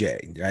 he's a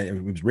DJ, right?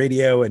 It was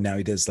radio, and now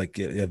he does like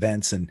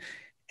events,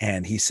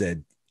 and he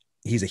said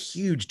he's a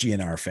huge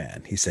GNR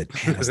fan. He said,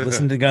 man, I was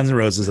listening to Guns N'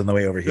 Roses on the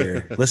way over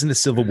here, listen to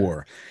Civil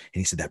War, and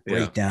he said that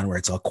breakdown where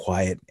it's all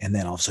quiet, and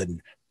then all of a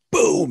sudden,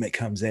 boom, it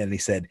comes in, and he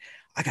said,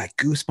 I got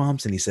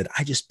goosebumps, and he said,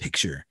 I just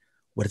picture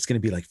what it's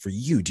going to be like for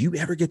you. Do you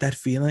ever get that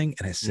feeling?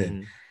 And I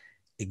said,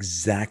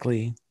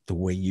 exactly the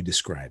way you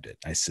described it.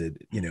 I said,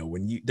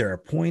 when there are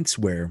points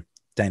where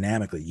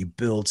dynamically you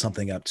build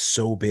something up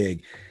so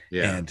big,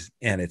 and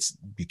it's,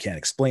 you can't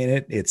explain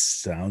it. It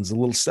sounds a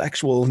little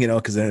sexual,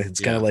 because it's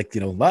kind of like,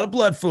 a lot of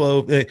blood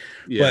flow, but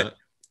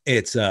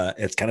it's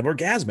kind of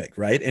orgasmic,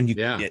 right? And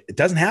it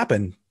doesn't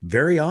happen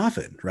very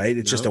often, right?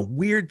 It's just a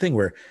weird thing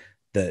where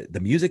the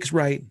music is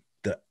right,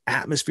 the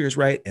atmosphere is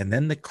right, and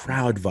then the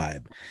crowd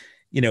vibe.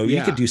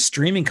 You could do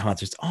streaming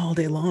concerts all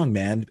day long,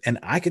 man. And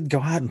I could go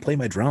out and play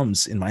my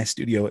drums in my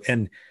studio,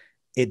 and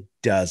it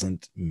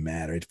doesn't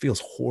matter. It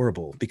feels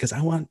horrible because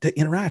I want to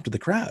interact with the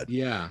crowd.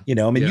 Yeah.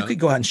 You could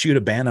go out and shoot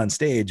a band on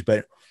stage,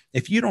 but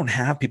if you don't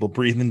have people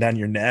breathing down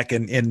your neck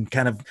and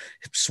kind of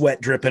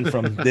sweat dripping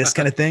from this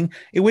kind of thing,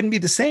 it wouldn't be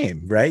the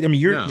same, right? I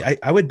mean,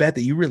 I would bet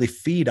that you really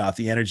feed off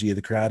the energy of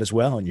the crowd as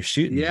well when you're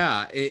shooting.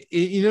 Yeah.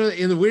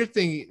 And the weird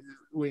thing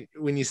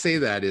when you say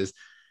that is,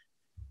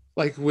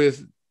 like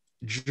with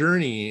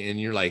Journey,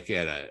 and you're like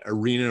at an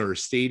arena or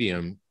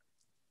stadium,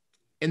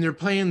 and they're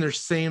playing their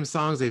same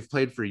songs they've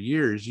played for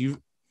years.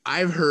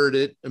 I've heard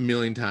it a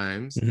million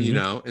times,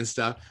 and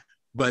stuff,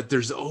 but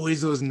there's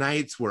always those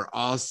nights where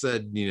all of a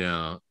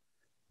sudden,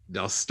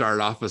 they'll start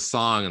off a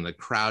song and the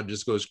crowd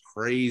just goes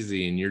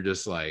crazy, and you're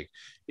just like,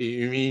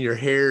 your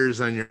hairs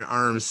on your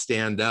arms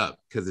stand up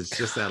because it's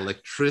just that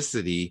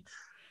electricity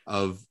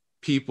of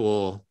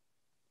people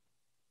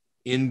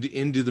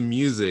into the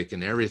music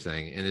and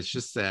everything. And it's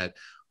just that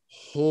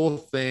whole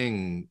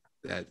thing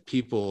that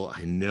people,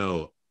 I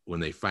know, when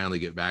they finally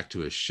get back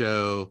to a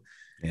show,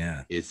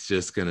 it's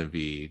just gonna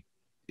be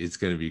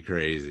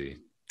crazy.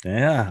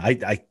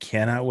 I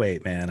cannot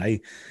wait, man.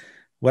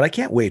 What I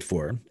can't wait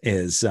for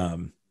is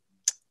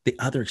the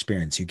other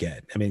experience you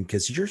get. I mean,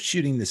 because you're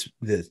shooting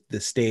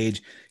the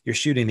stage, you're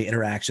shooting the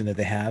interaction that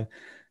they have.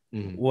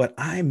 What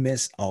I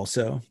miss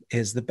also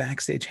is the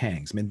backstage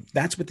hangs. I mean,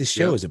 that's what this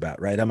show is about,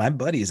 right? My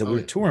buddies that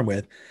we're touring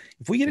with,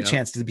 if we get a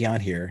chance to be on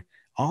here,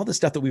 all the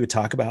stuff that we would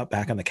talk about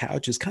back on the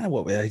couch is kind of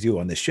what I do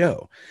on this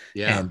show.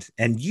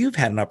 And you've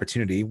had an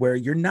opportunity where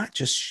you're not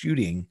just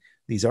shooting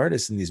these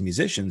artists and these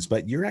musicians,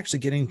 but you're actually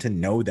getting to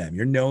know them.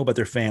 You know about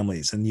their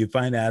families, and you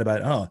find out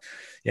about, oh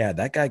yeah,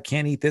 that guy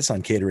can't eat this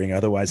on catering,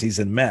 otherwise he's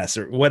a mess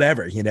or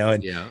whatever,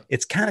 and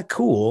it's kind of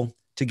cool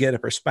to get a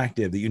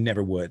perspective that you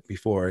never would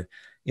before,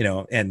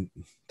 and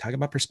talk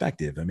about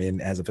perspective. I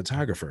mean, as a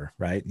photographer,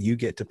 right, you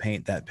get to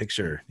paint that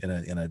picture in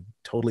a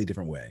totally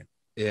different way.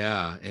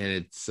 Yeah. And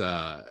it's,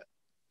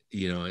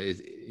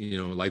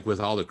 like with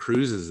all the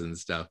cruises and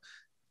stuff,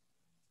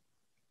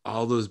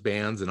 all those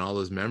bands and all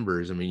those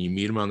members, I mean, you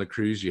meet them on the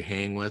cruise, you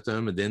hang with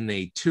them, and then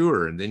they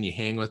tour, and then you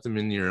hang with them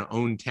in your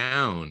own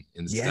town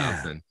and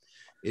stuff. And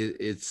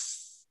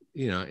it's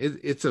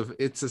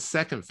a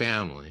second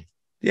family.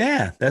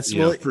 Yeah, that's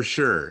for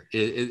sure.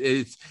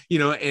 It's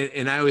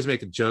and I always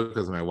make a joke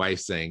with my wife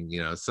saying,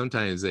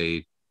 sometimes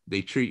they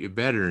treat you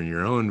better in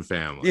your own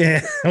family.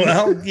 Yeah,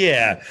 well,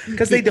 yeah,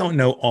 because they don't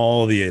know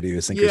all the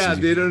idiosyncrasies. Yeah,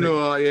 they don't know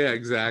all. Yeah,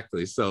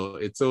 exactly. So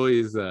it's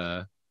always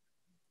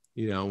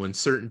you know, when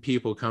certain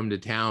people come to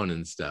town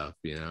and stuff,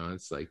 you know,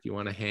 it's like you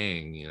want to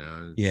hang, you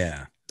know.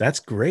 Yeah, that's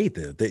great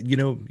though. That, you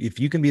know, if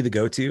you can be the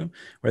go-to,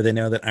 where they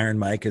know that Iron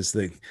Mike is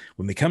the,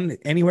 when we come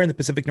anywhere in the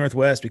Pacific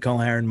Northwest, we call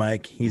Iron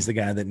Mike. He's the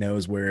guy that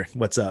knows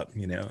what's up,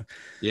 you know.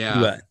 Yeah.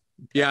 But,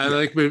 yeah,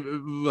 like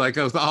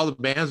with all the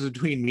bands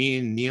between me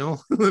and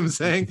Neal, I'm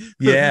saying,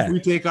 yeah, we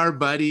take our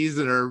buddies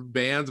and our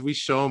bands, we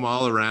show them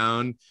all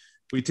around.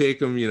 We take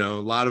them, you know,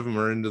 a lot of them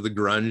are into the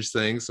grunge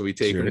thing, so we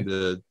take them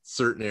to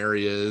certain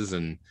areas,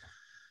 and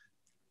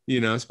you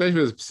know,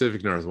 especially with the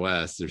Pacific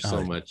Northwest, there's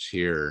so much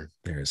here.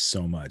 There is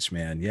so much,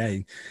 man. Yeah.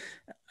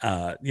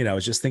 You know, I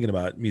was just thinking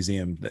about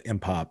museum, the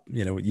M-Pop,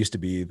 you know, it used to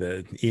be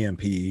the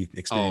EMP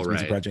Experience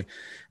Music Project.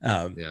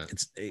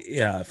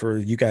 It's for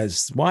you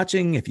guys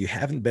watching, if you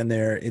haven't been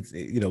there, it's,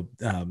 you know,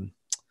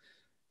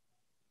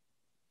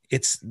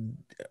 it's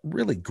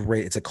really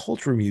great. It's a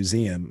cultural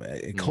museum,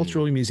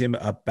 museum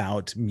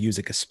about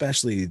music,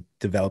 especially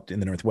developed in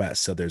the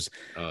Northwest. So there's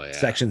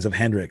sections of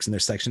Hendrix, and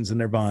there's sections of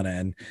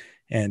Nirvana,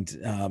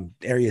 and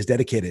areas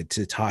dedicated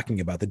to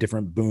talking about the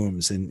different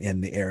booms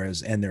and the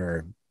eras. And there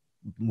are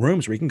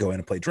rooms where you can go in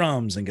and play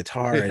drums and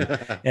guitar.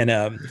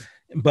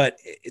 But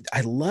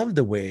I love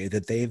the way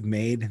that they've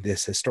made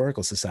this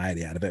historical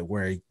society out of it,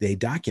 where they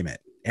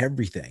document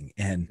everything,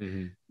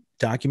 and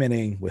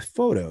documenting with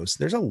photos.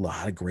 There's a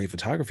lot of great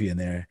photography in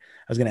there.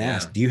 I was going to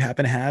ask, do you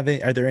happen to have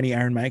it? Are there any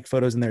Iron Mike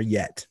photos in there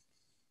yet?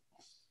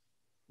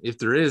 If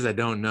there is, I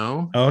don't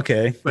know.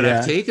 Okay. But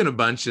I've taken a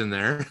bunch in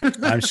there.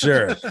 I'm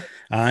sure,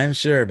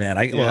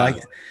 man.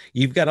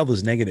 You've got all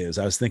those negatives.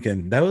 I was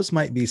thinking those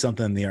might be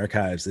something in the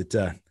archives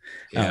that,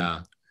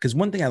 because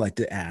one thing I like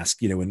to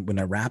ask, you know, when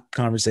I wrap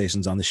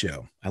conversations on the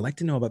show, I like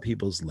to know about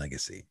people's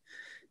legacy.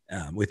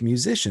 With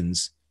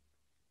musicians,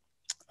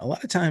 a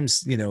lot of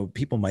times, you know,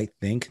 people might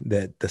think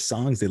that the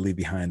songs they leave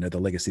behind are the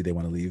legacy they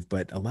want to leave,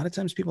 but a lot of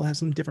times people have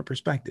some different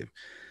perspective.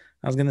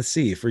 I was going to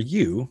see, for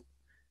you,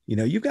 you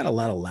know, you've got a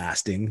lot of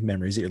lasting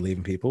memories that you're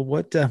leaving people.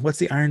 What's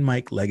the Iron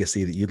Mike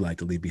legacy that you'd like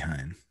to leave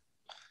behind?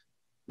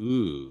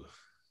 Ooh,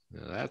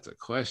 now that's a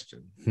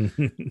question.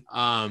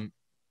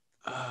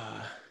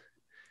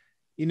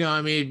 You know,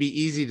 I mean, it'd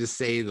be easy to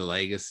say the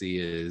legacy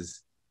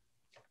is,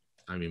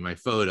 I mean, my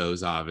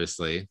photos,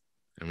 obviously.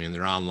 I mean,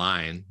 they're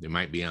online. They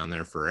might be on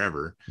there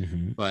forever.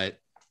 But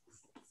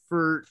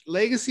for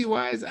legacy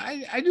wise,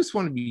 I just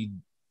want to be,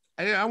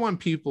 I want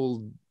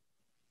people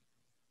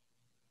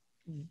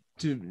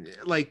to,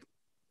 like,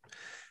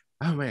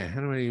 oh man, how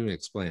do I even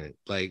explain it?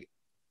 Like,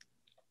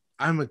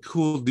 I'm a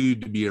cool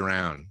dude to be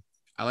around.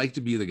 I like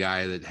to be the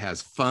guy that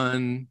has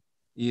fun,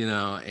 you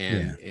know,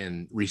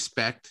 and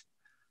respect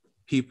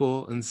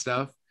people and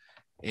stuff,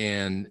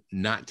 and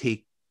not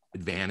take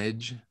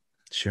advantage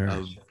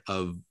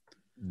of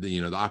the,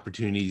 you know, the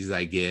opportunities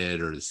I get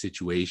or the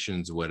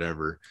situations,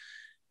 whatever.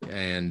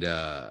 And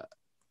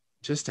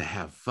just to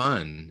have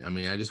fun. I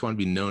mean, I just want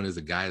to be known as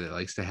a guy that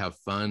likes to have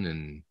fun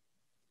and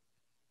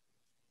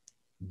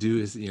do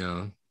his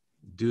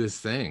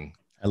thing.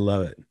 I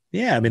love it.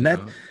 Yeah. I mean, that,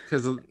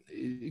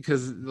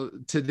 because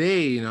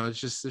today, you know, it's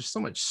just, there's so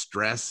much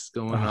stress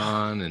going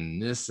on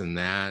and this and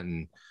that,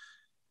 and,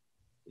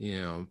 you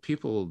know,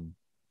 people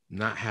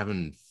not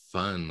having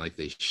fun like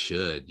they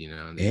should, you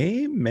know.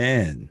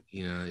 Amen.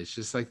 You know, it's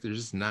just like they're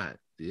just not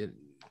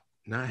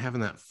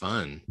having that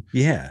fun.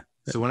 Yeah.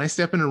 So when I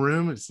step in a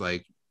room, it's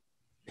like,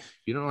 if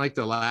you don't like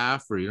to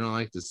laugh, or you don't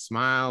like to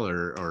smile,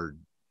 or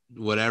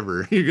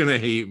whatever, you're gonna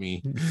hate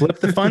me. Flip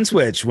the fun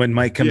switch when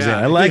Mike comes in.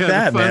 I like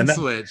that, man.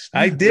 Switch.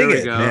 I dig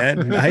it,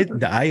 man.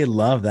 I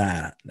love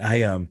that.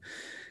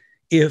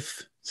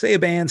 If say a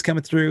band's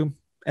coming through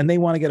and they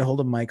want to get a hold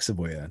of Mike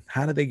Savoia,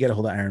 how do they get a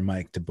hold of Iron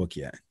Mike to book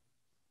you?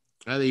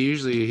 They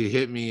usually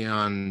hit me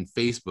on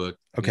Facebook.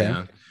 Okay. You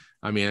know?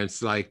 I mean,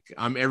 it's like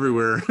I'm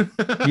everywhere.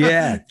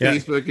 Yeah.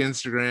 Facebook,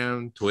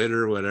 Instagram,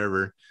 Twitter,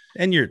 whatever.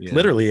 And you're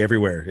literally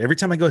everywhere. Every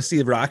time I go see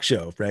a rock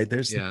show, right?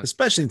 There's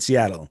especially in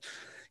Seattle,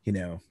 you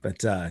know,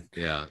 but I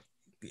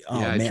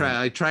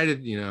try to,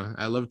 you know,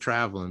 I love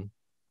traveling.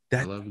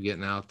 I love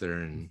getting out there,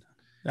 and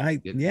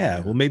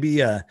well,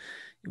 maybe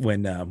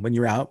when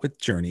you're out with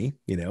Journey,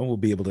 you know, we'll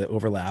be able to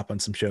overlap on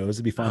some shows.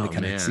 It'd be fun to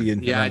kind of see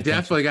you. I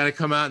definitely got to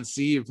come out and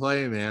see you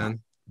play,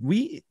 man.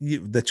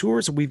 The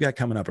tours we've got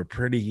coming up are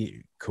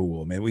pretty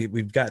cool, man.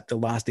 We've got the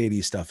Lost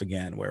 80s stuff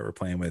again, where we're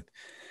playing with,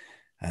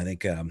 I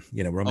think,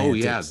 you know,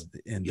 Romantics.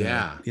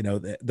 You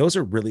know, those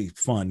are really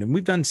fun. And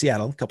we've done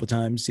Seattle a couple of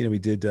times. You know, we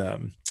did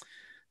the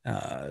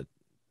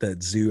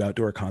Zoo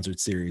Outdoor Concert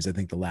Series, I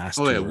think the last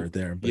tour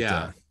there.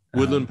 But,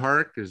 Woodland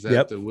Park, is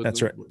that the Woodland?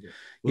 That's right.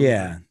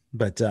 Yeah.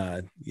 But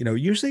you know,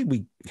 usually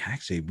we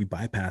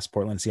bypass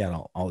Portland,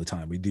 Seattle all the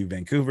time. We do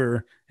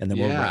Vancouver, and then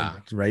we'll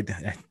right.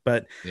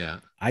 But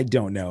I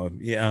don't know.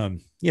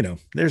 You know,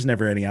 there's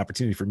never any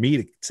opportunity for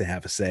me to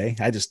have a say.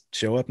 I just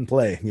show up and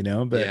play, you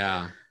know. But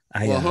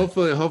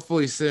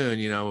hopefully soon,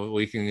 you know,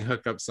 we can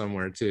hook up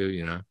somewhere too,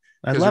 you know.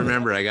 Because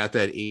remember, I got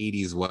that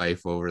 80s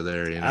wife over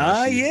there, you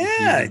know. She's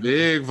a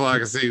big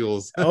flock of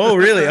seagulls. Oh,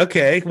 really?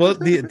 Okay. Well,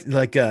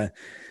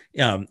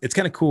 It's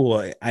kind of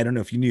cool. I don't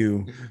know if you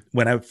knew,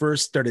 when I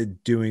first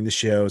started doing the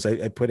shows,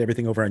 I put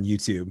everything over on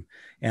YouTube,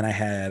 and I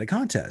had a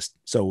contest.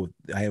 So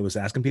I was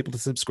asking people to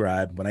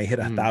subscribe. When I hit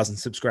 1,000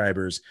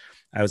 subscribers,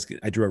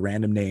 I drew a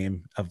random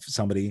name of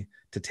somebody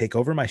to take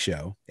over my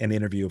show and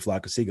interview a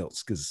flock of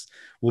seagulls, because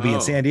we'll be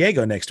in San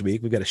Diego next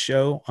week. We've got a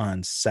show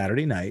on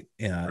Saturday night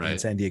in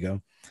San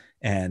Diego.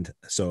 And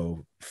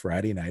so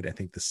Friday night, I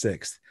think the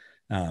 6th,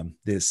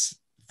 this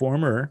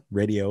former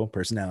radio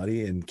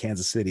personality in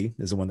Kansas City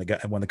is the one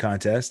that won the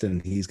contest,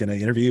 and he's going to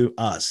interview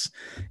us.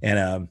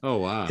 And oh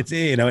wow, it's,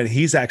 you know, and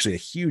he's actually a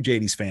huge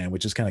 80s fan,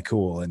 which is kind of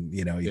cool. And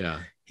you know,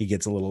 he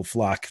gets a little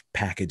flock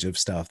package of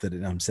stuff that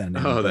I'm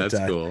sending. Oh, that's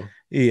cool.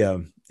 Yeah,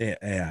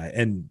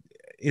 and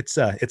it's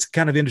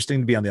kind of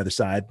interesting to be on the other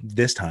side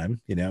this time,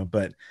 you know.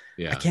 But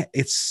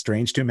it's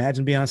strange to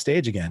imagine being on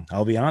stage again.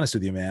 I'll be honest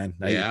with you, man.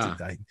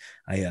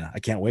 I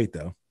can't wait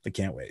though. I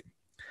can't wait.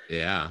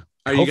 Yeah.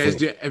 Are Hopefully.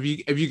 You guys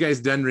have you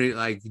guys done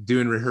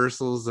doing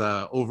rehearsals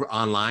over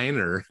online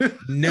or?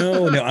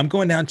 No, I'm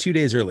going down 2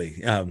 days early.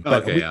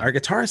 But our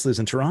guitarist lives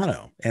in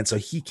Toronto, and so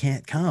he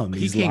can't come.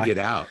 He can't get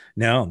out.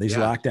 No, he's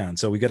locked down.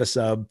 So we got a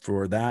sub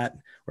for that.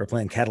 We're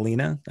playing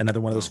Catalina,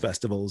 another one of those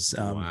festivals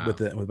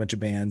with a bunch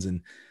of bands,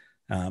 and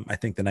I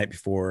think the night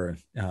before,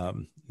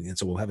 and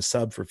so we'll have a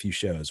sub for a few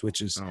shows, which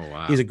is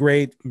he's a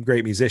great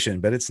musician,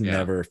 but it's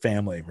never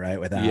family, right?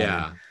 Without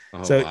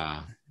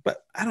him.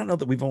 But I don't know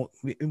that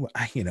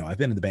I've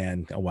been in the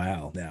band a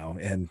while now,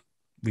 and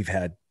we've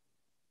had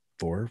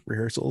 4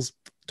 rehearsals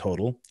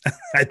total,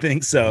 I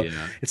think. So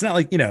it's not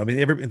like, you know, I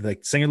mean,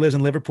 like singer lives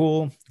in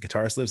Liverpool,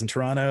 guitarist lives in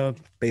Toronto,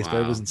 bass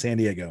player lives in San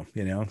Diego,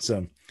 you know,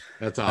 so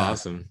that's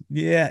awesome.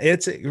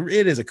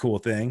 It is a cool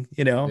thing,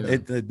 you know,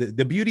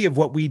 the beauty of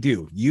what we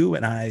do, you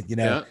and I, you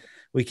know,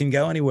 we can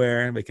go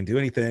anywhere, we can do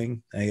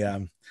anything.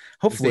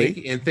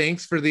 Hopefully. And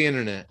thanks for the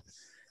internet.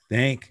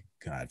 Thank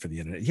God for the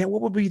internet. Yeah,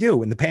 what would we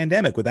do in the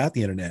pandemic without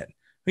the internet?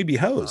 We'd be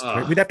hosed.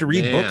 Right? We'd have to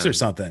read books or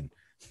something.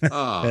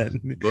 Yeah,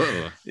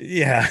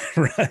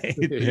 right.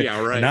 Yeah,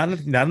 right.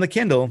 Not on the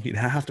Kindle. You'd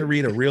have to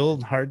read a real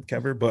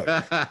hardcover book,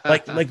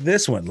 like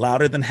this one,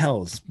 Louder Than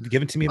Hell's.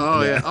 Give it to me.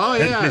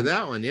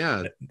 That one.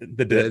 Yeah,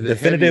 the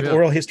definitive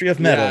oral history of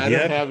metal. Yeah, I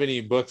don't have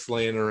any books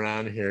laying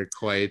around here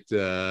quite.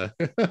 I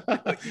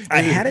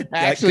had it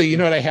actually. You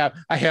know what I have?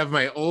 I have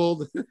my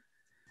old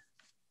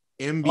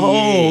MBA.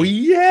 Oh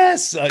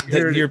yes, the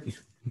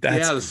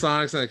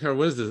Sonics on the cover.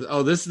 What is this?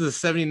 Oh, this is the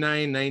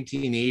 79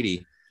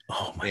 1980.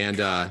 Oh my and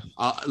God.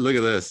 Look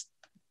at this.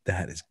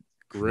 That is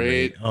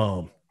great.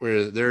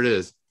 There it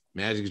is.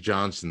 Magic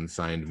Johnson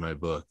signed my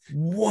book.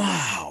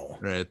 Wow.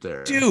 Right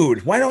there.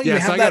 Dude, why don't you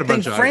have that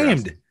thing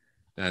framed?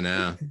 I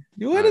know.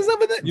 What is up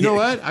with that? You know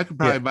what? I could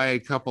probably buy a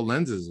couple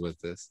lenses with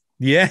this.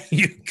 Yeah,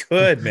 you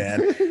could,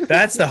 man.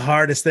 That's the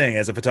hardest thing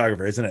as a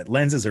photographer, isn't it?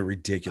 Lenses are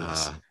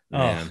ridiculous.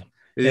 Man.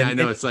 Yeah, I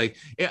know. It's like,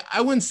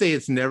 I wouldn't say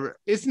it's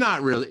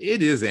not really,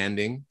 it is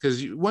ending,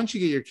 because once you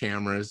get your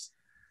cameras,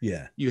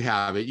 you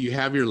have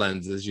your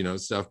lenses, you know,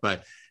 stuff,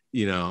 but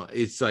you know,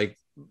 it's like,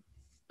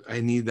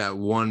 I need that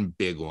one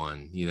big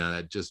one, you know,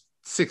 that just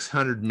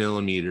 600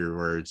 millimeter,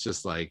 where it's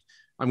just like,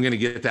 I'm going to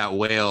get that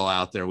whale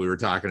out there we were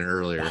talking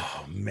earlier.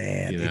 Oh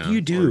man, if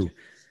you do,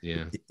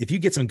 if you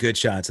get some good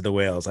shots of the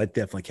whales, I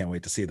definitely can't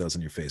wait to see those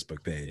on your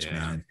Facebook page,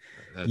 man.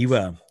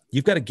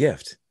 You've got a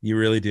gift. You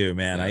really do,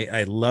 man.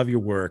 I love your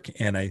work.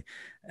 And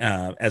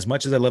as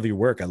much as I love your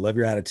work, I love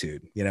your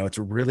attitude. You know, it's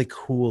really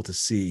cool to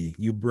see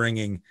you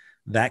bringing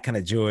that kind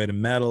of joy to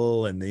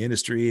metal and the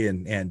industry.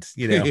 And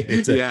you know,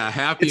 it's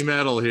happy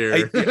metal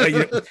here.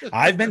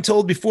 I've been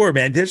told before,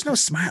 man, there's no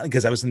smiling,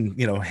 because I was in,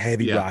 you know,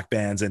 heavy rock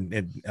bands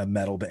and a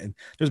metal band.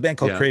 There's a band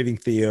called Craving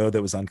Theo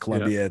that was on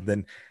Columbia.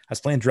 Then I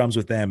was playing drums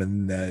with them,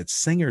 and the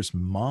singer's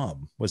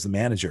mom was the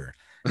manager.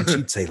 And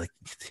she'd say, like,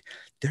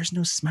 there's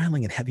no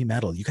smiling in heavy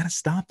metal. You got to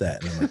stop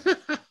that. And I'm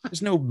like,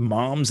 there's no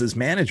moms as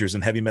managers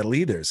in heavy metal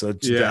either. So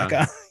it's back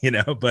on, you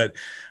know, but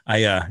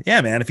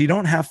man, if you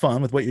don't have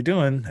fun with what you're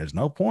doing, there's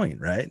no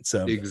point. Right.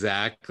 So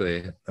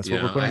exactly. That's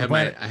what we're putting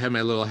I have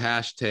my little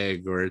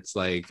hashtag where it's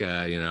like,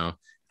 you know,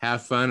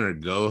 have fun or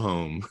go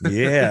home.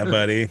 Yeah,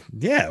 buddy.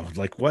 Yeah.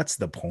 Like, what's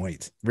the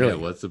point? Really? Yeah,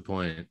 what's the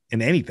point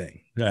in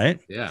anything? Right.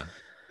 Yeah.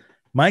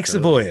 Mike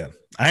Savoia,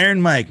 Iron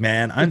Mike,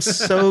 man. I'm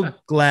so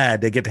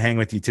glad to get to hang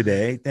with you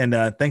today. And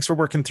thanks for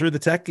working through the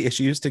tech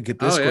issues to get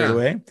this squared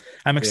away.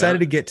 I'm excited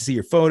to get to see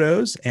your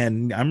photos,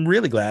 and I'm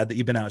really glad that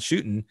you've been out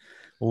shooting.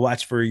 We'll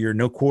watch for your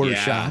no quarter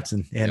shots.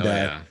 And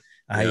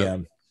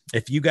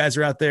if you guys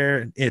are out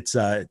there, it's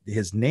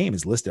his name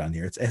is listed on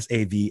here. It's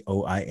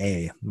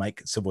Savoia,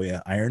 Mike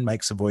Savoia, Iron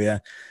Mike Savoia.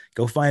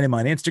 Go find him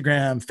on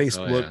Instagram,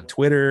 Facebook,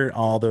 Twitter,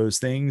 all those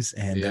things,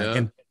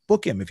 and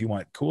book him if you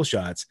want cool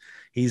shots.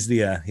 He's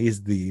the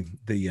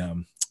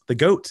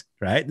goat,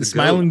 right? The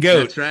smiling goat.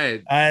 That's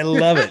right. I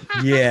love it.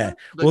 Yeah.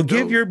 Well,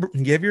 give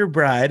your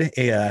bride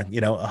a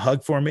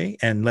hug for me,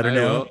 and let her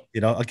know.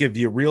 You know, I'll give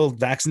you a real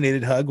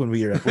vaccinated hug when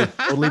we are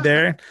totally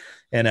there.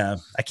 And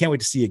I can't wait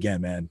to see you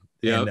again, man.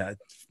 Yep. And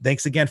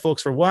thanks again,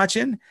 folks, for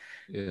watching.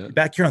 Yeah.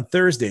 Back here on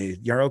Thursday,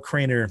 Yarrow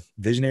Craner,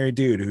 visionary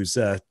dude who's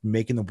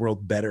making the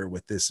world better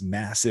with this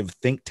massive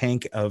think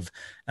tank of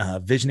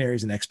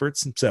visionaries and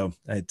experts. So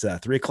it's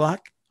 3:00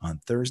 on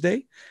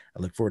Thursday.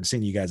 I look forward to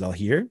seeing you guys all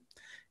here.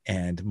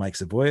 And Mike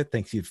Savoia,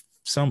 thank you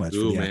so much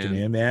for the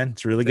afternoon, man.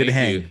 It's really good to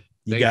hang.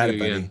 You got it,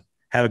 buddy.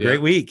 Have a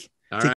great week.